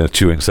do a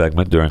chewing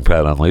segment during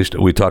Pat Unleashed.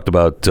 We talked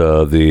about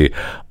the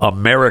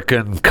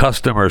American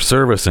Customer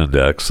Service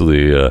Index,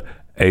 the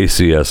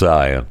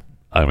ACSI, and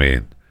I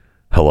mean,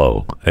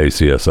 hello,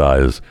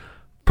 ACSI is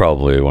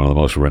probably one of the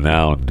most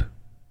renowned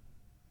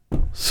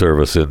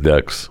service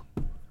index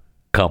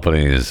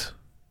companies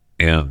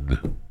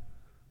in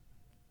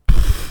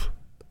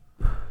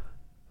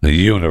the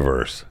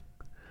universe.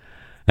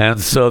 And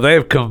so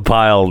they've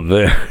compiled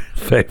their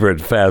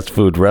favorite fast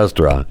food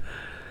restaurant.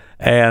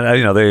 And,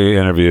 they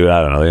interviewed,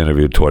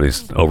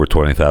 over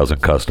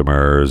 20,000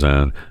 customers,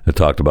 and they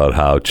talked about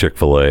how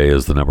Chick-fil-A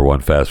is the number one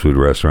fast food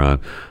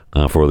restaurant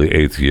for the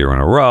 8th year in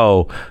a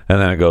row.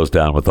 And then it goes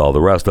down with all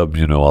the rest of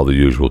them, all the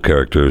usual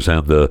characters.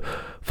 And the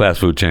fast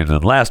food chain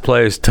in last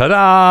place,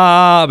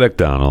 ta-da,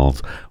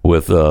 McDonald's,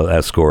 with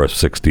a score of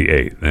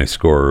 68. And they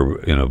score,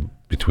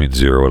 between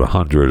 0 and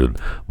 100, and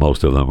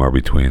most of them are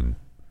between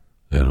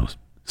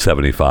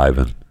 75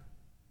 and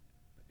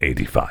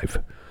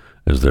 85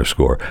 is their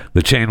score.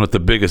 The chain with the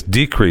biggest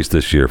decrease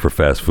this year for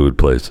fast food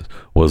places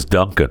was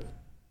Dunkin'.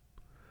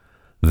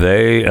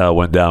 They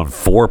went down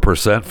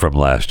 4% from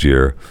last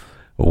year,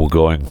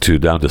 going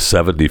down to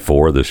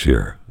 74 this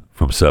year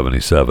from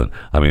 77.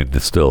 I mean,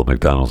 it's still,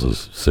 McDonald's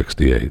is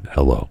 68.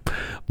 Hello.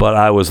 But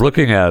I was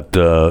looking at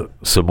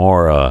some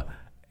more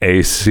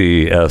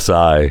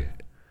ACSI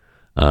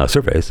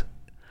surveys,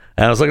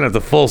 and I was looking at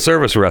the full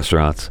service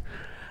restaurants,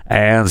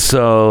 and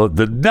so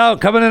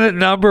coming in at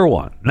number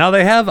one. Now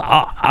they have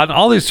on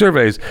all these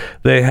surveys,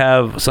 they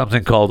have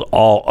something called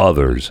all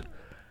others.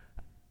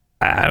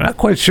 I'm not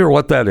quite sure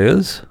what that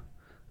is,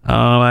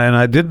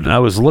 and I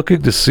was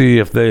looking to see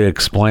if they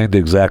explained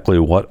exactly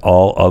what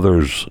all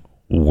others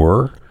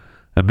were,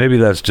 and maybe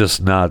that's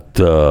just not.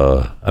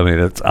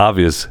 It's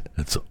obvious.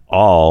 It's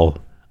all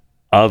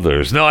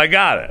others. No, I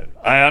got it.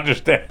 I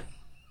understand.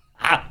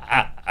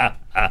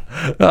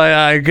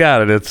 I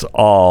got it. It's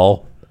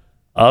all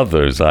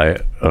others. I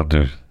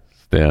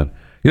understand.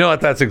 You know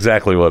what? That's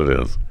exactly what it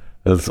is.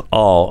 It's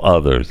all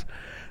others.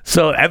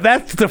 So, and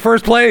that's the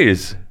first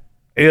place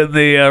in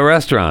the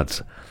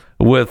restaurants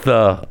with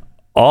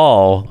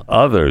all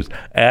others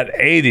at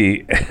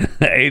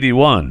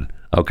 81.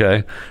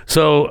 Okay.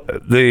 So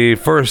the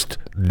first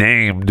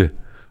named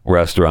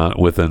restaurant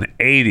with an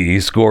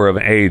 80 score of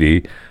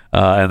 80,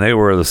 and they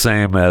were the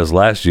same as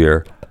last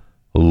year,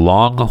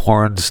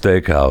 Longhorn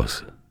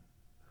Steakhouse,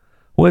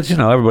 which,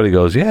 everybody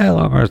goes, yeah,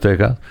 Longhorn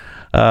Steakhouse.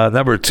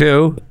 Number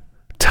 2,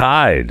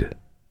 tied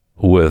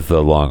with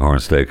the Longhorn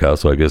Steakhouse,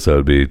 so I guess that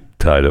would be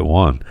tied at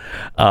 1.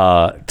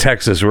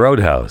 Texas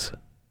Roadhouse.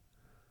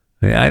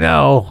 Yeah, I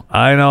know.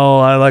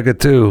 I like it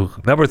too.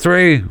 Number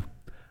 3.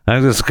 I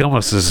think this is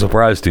almost a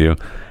surprise to you.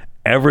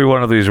 Every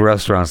one of these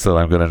restaurants that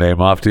I'm going to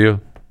name off to you,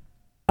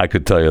 I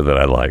could tell you that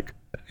I like.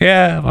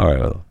 Yeah, I'm all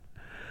right with them.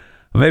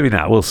 Maybe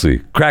not. We'll see.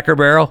 Cracker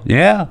Barrel.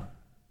 Yeah.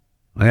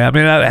 I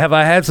mean, have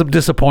I had some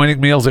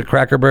disappointing meals at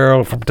Cracker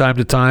Barrel from time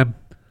to time?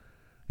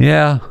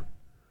 Yeah.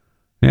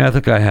 Yeah, I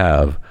think I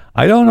have.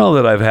 I don't know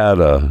that I've had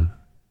a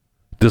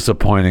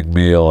disappointing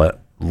meal at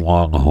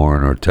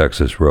Longhorn or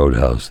Texas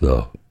Roadhouse,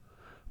 though.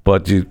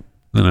 But, you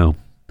know,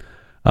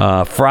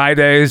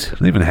 Fridays.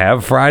 Don't even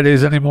have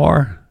Fridays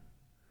anymore.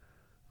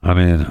 I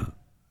mean,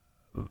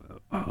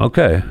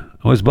 okay.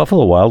 Was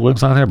Buffalo Wild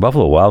Wings on here?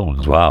 Buffalo Wild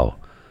Wings, wow.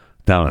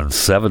 Down in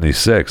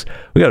 76.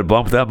 We got to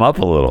bump them up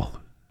a little.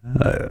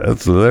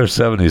 They're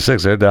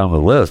 76. They're down the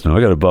list. And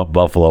we got to bump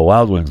Buffalo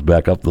Wild Wings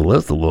back up the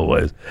list a little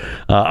ways.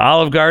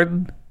 Olive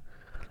Garden.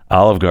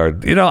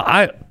 You know,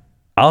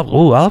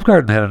 Olive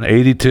Garden had an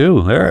 82.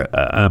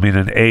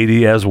 An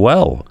 80 as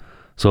well.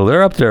 So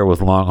they're up there with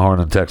Longhorn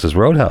and Texas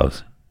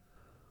Roadhouse.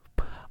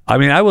 I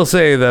mean, I will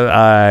say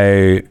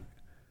that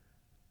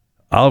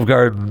Olive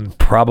Garden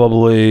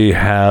probably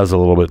has a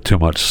little bit too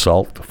much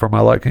salt for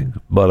my liking,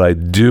 but I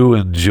do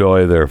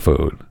enjoy their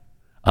food.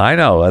 I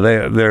know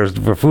their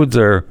foods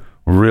are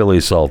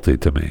really salty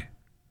to me,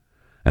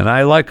 and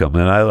I like them.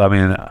 And I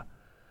mean,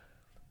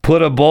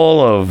 put a bowl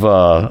of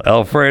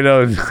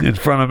Alfredo in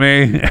front of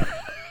me,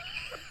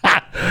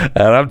 and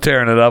I'm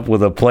tearing it up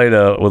with a plate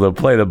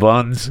of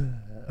buns,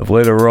 a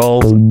plate of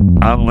rolls,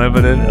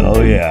 unlimited.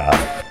 Oh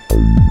yeah,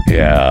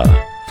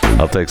 yeah.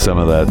 I'll take some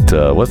of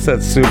that. What's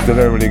that soup that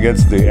everybody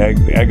gets? The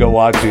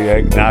Eggawachi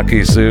egg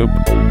gnocchi soup.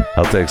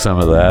 I'll take some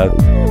of that.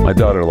 My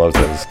daughter loves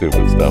that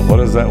stupid stuff. What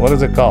is that? What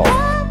is it called?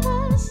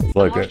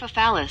 Like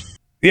Amorphophallus.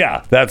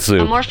 Yeah, that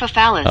soup.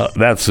 Amorphophallus.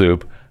 That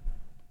soup.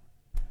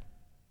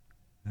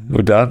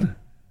 We're done?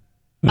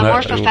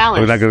 Amorphophallus.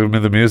 We're not going to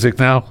do the music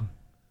now?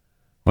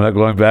 We're not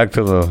going back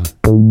to the...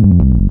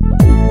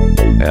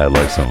 Yeah, I'd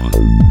like some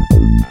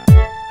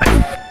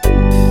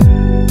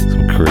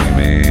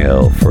creamy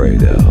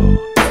Alfredo.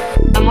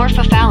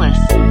 Amorphophallus.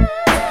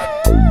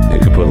 You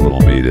can put a little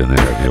meat in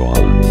there if you want.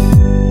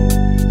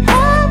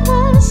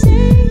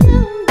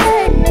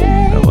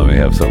 And let me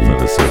have something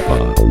to sip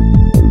on.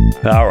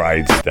 All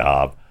right,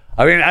 stop.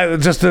 I mean,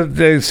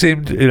 they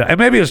seemed, you know, and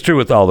maybe it's true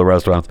with all the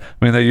restaurants.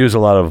 I mean, they use a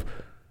lot of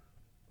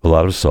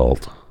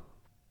salt.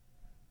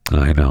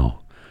 I know.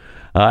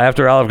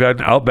 After Olive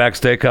Garden, Outback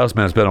Steakhouse.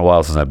 Man, it's been a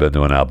while since I've been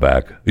to an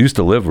Outback. I used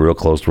to live real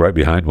close, right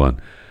behind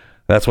one.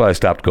 That's why I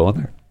stopped going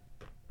there.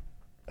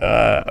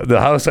 The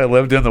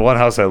one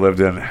house I lived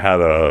in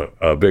had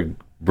a big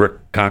brick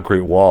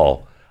concrete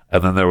wall,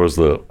 and then there was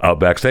the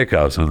Outback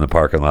Steakhouse in the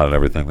parking lot and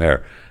everything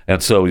there.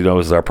 And so, you know, it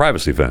was our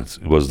privacy fence.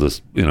 It was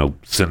this, you know,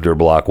 cinder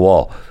block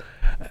wall.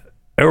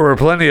 There were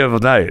plenty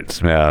of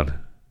nights, man.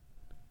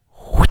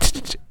 A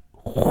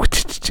little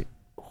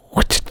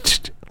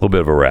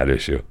bit of a rat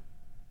issue.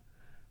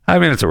 I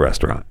mean, it's a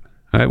restaurant.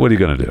 Right? What are you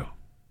going to do?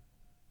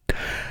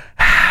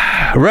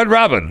 Red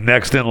Robin,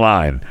 next in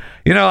line.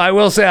 You know, I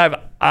will say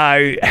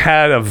I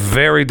had a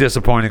very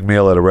disappointing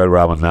meal at a Red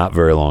Robin not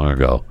very long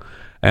ago,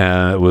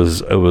 and it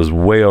was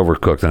way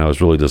overcooked, and I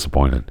was really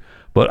disappointed.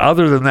 But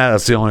other than that,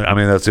 that's the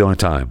only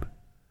time.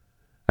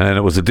 And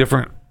it was a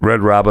different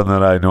Red Robin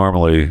than I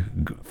normally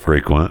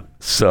frequent,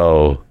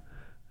 so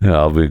you know,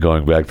 I'll be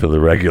going back to the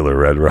regular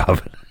Red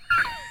Robin.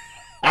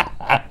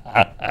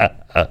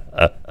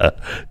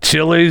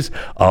 Chili's.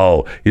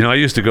 Oh, you know, I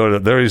used to go to.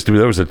 There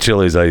was a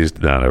Chili's.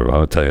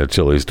 I'll tell you a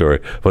Chili's story.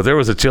 But there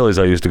was a Chili's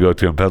I used to go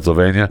to in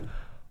Pennsylvania.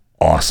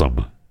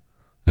 Awesome,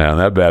 and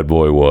that bad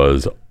boy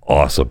was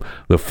awesome.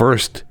 The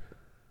first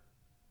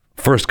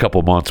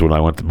couple months when I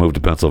moved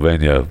to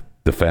Pennsylvania,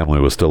 the family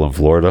was still in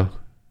Florida.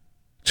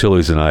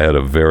 Chili's and I had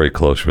a very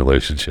close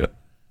relationship.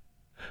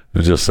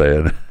 I'm just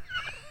saying.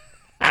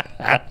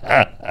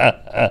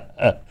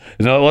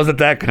 No, it wasn't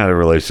that kind of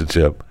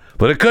relationship,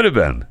 but it could have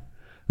been.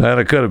 And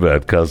it could have been,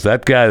 because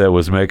that guy that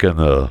was making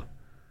the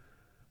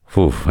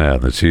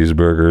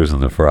cheeseburgers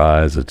and the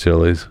fries at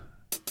Chili's.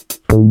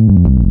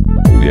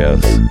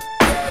 Yes,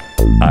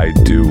 I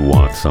do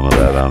want some of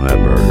that on that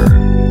burger.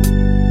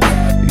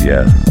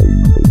 Yes.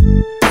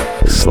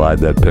 Slide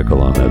that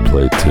pickle on that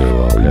plate too,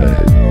 okay.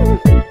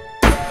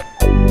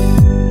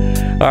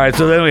 All right,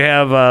 so then we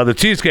have the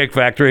Cheesecake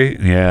Factory.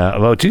 Yeah,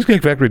 well,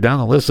 Cheesecake Factory down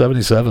the list,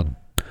 77.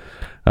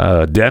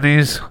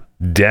 Denny's.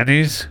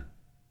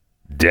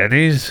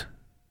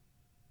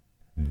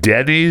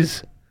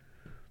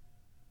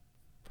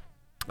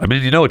 I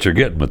mean, you know what you're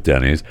getting with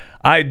Denny's.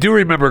 I do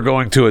remember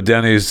going to a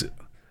Denny's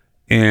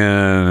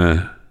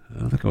I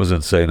think it was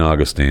in St.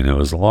 Augustine. It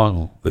was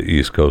along the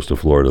east coast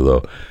of Florida,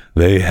 though.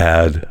 They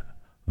had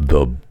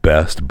the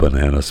best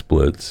banana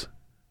splits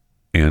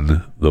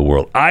in the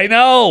world. I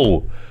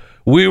know!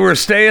 We were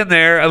staying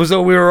there.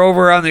 We were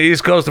over on the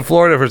east coast of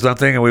Florida for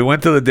something, and we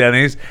went to the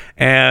Denny's,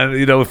 and,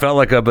 you know, it felt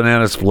like a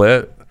banana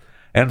split.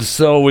 And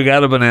so we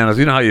got a banana.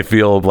 You know how you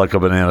feel like a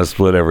banana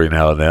split every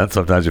now and then.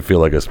 Sometimes you feel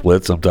like a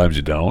split, sometimes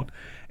you don't.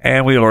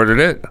 And we ordered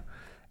it,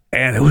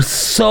 and it was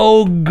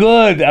so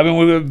good. I mean,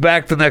 we went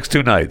back the next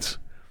 2 nights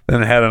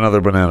and had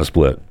another banana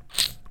split.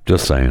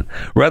 Just saying.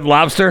 Red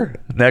Lobster,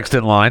 next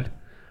in line.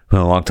 Been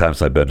a long time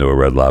since I've been to a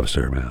Red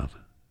Lobster, man.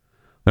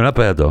 They're not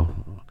bad, though.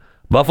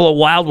 Buffalo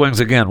Wild Wings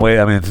again. We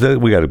got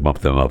to bump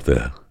them up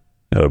there.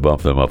 Got to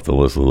bump them up the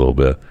list a little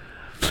bit.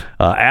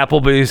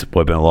 Applebee's.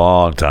 Boy, it's been a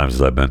long time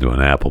since I've been to an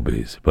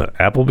Applebee's. But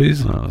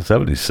Applebee's,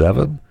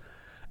 77.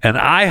 And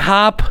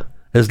IHOP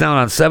is down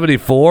on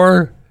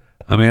 74.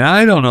 I mean,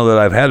 I don't know that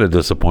I've had a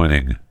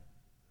disappointing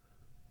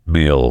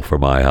meal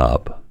from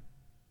IHOP.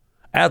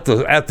 At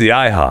the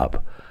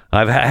IHOP,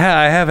 I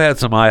have had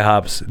some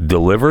IHOPs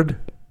delivered.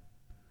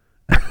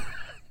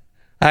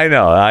 I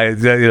know.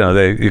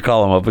 You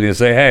call them up and you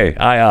say, "Hey,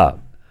 IHOP,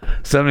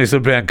 send me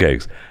some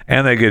pancakes,"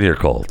 and they get here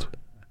cold.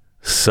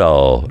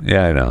 So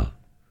yeah, I know.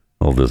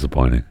 A little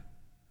disappointing.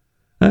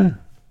 What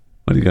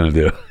are you going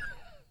to do?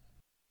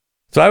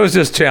 So I was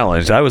just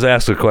challenged. I was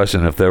asked a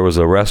question if there was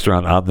a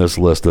restaurant on this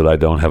list that I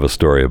don't have a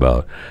story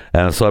about.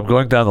 And so I'm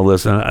going down the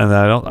list, and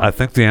I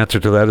think the answer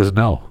to that is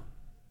no.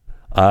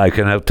 I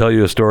can tell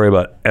you a story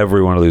about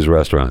every one of these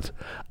restaurants.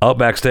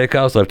 Outback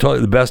Steakhouse, I've told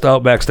you, the best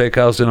Outback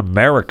Steakhouse in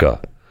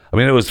America. I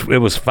mean, it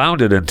was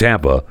founded in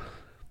Tampa.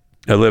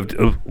 I lived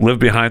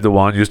behind the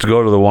one, used to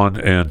go to the one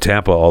in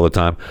Tampa all the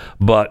time.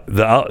 But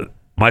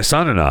my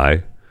son and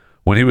I,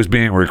 when he was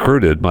being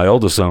recruited, my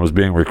oldest son was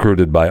being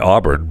recruited by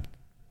Auburn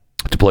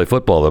to play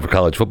football, for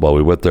college football.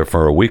 We went there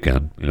for a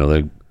weekend.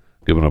 They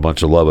given a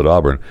bunch of love at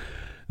Auburn.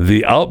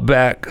 The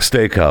Outback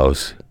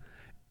Steakhouse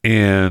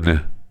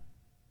in,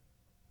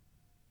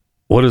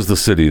 what is the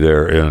city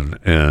there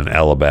in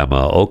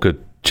Alabama?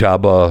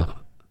 Okaweba.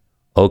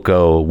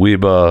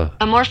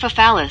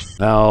 Amorphophallus.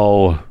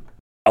 No.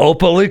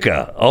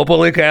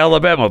 Opelika,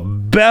 Alabama.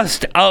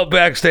 Best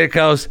Outback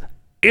Steakhouse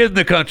in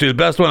the country. The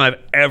best one I've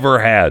ever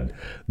had.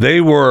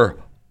 They were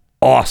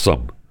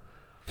awesome.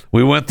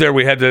 We went there.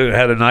 We had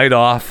a night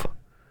off.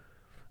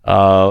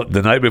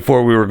 The night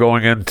before we were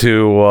going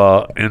into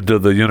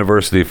the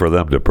university for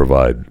them to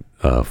provide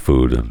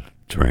food and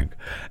drink.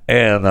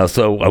 And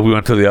so we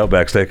went to the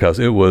Outback Steakhouse.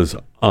 It was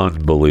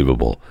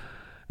unbelievable.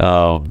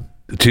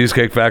 The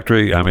Cheesecake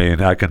Factory, I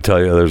mean, I can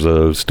tell you there's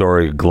a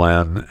story.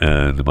 Glenn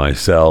and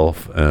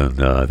myself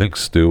and I think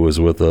Stu was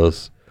with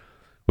us.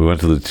 We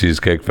went to the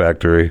Cheesecake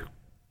Factory.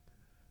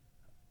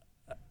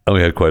 And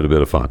we had quite a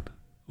bit of fun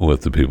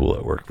with the people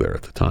that worked there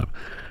at the time.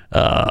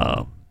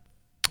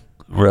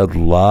 Red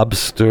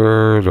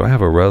Lobster. Do I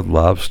have a Red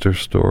Lobster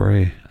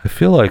story? I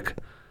feel like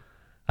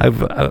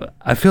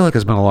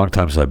it's been a long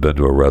time since I've been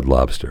to a Red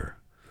Lobster.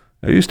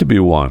 There used to be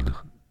one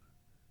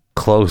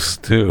close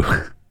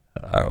to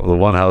the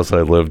one house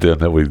I lived in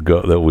that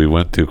we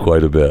went to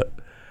quite a bit.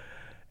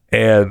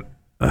 And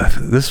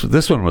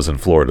this one was in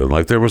Florida.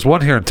 Like there was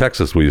one here in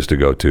Texas we used to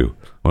go to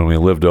when we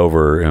lived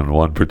over in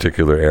one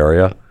particular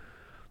area.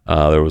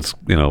 There was,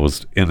 it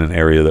was in an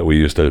area that we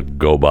used to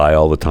go by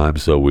all the time,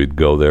 so we'd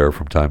go there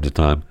from time to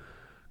time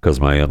because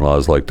my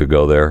in-laws like to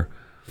go there.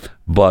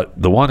 But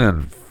the one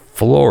in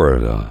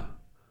Florida,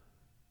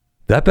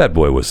 that bad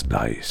boy was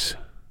nice.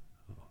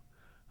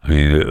 I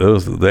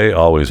mean, they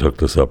always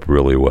hooked us up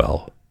really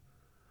well.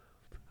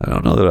 I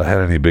don't know that I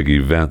had any big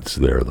events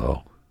there,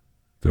 though,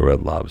 the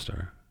Red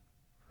Lobster.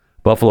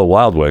 Buffalo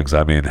Wild Wings,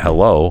 I mean,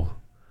 hello.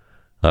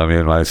 I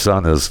mean, my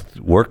son is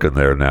working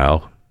there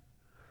now.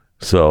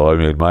 So, I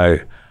mean,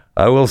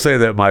 I will say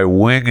that my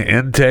wing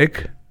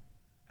intake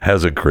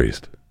has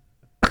increased.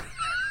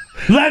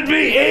 Let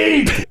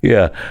me eat!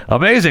 Yeah,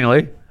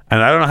 amazingly.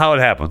 And I don't know how it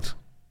happens.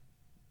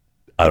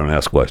 I don't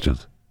ask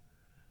questions.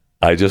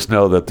 I just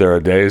know that there are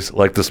days,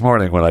 like this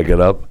morning when I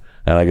get up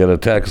and I get a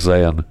text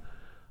saying,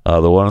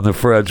 the one in the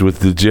fridge with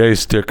the J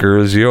sticker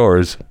is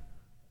yours.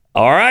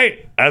 All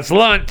right, that's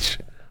lunch.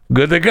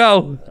 Good to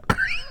go.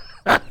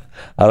 I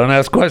don't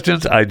ask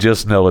questions. I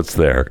just know it's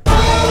there.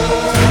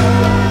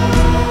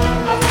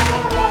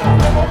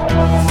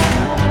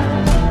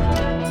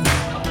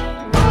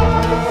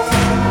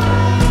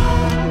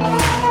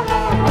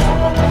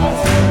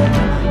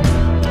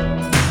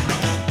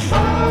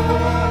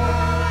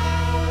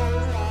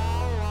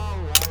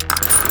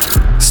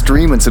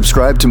 Stream and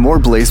subscribe to more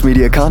Blaze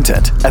Media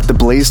content at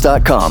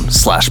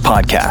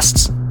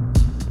theblaze.com/podcasts.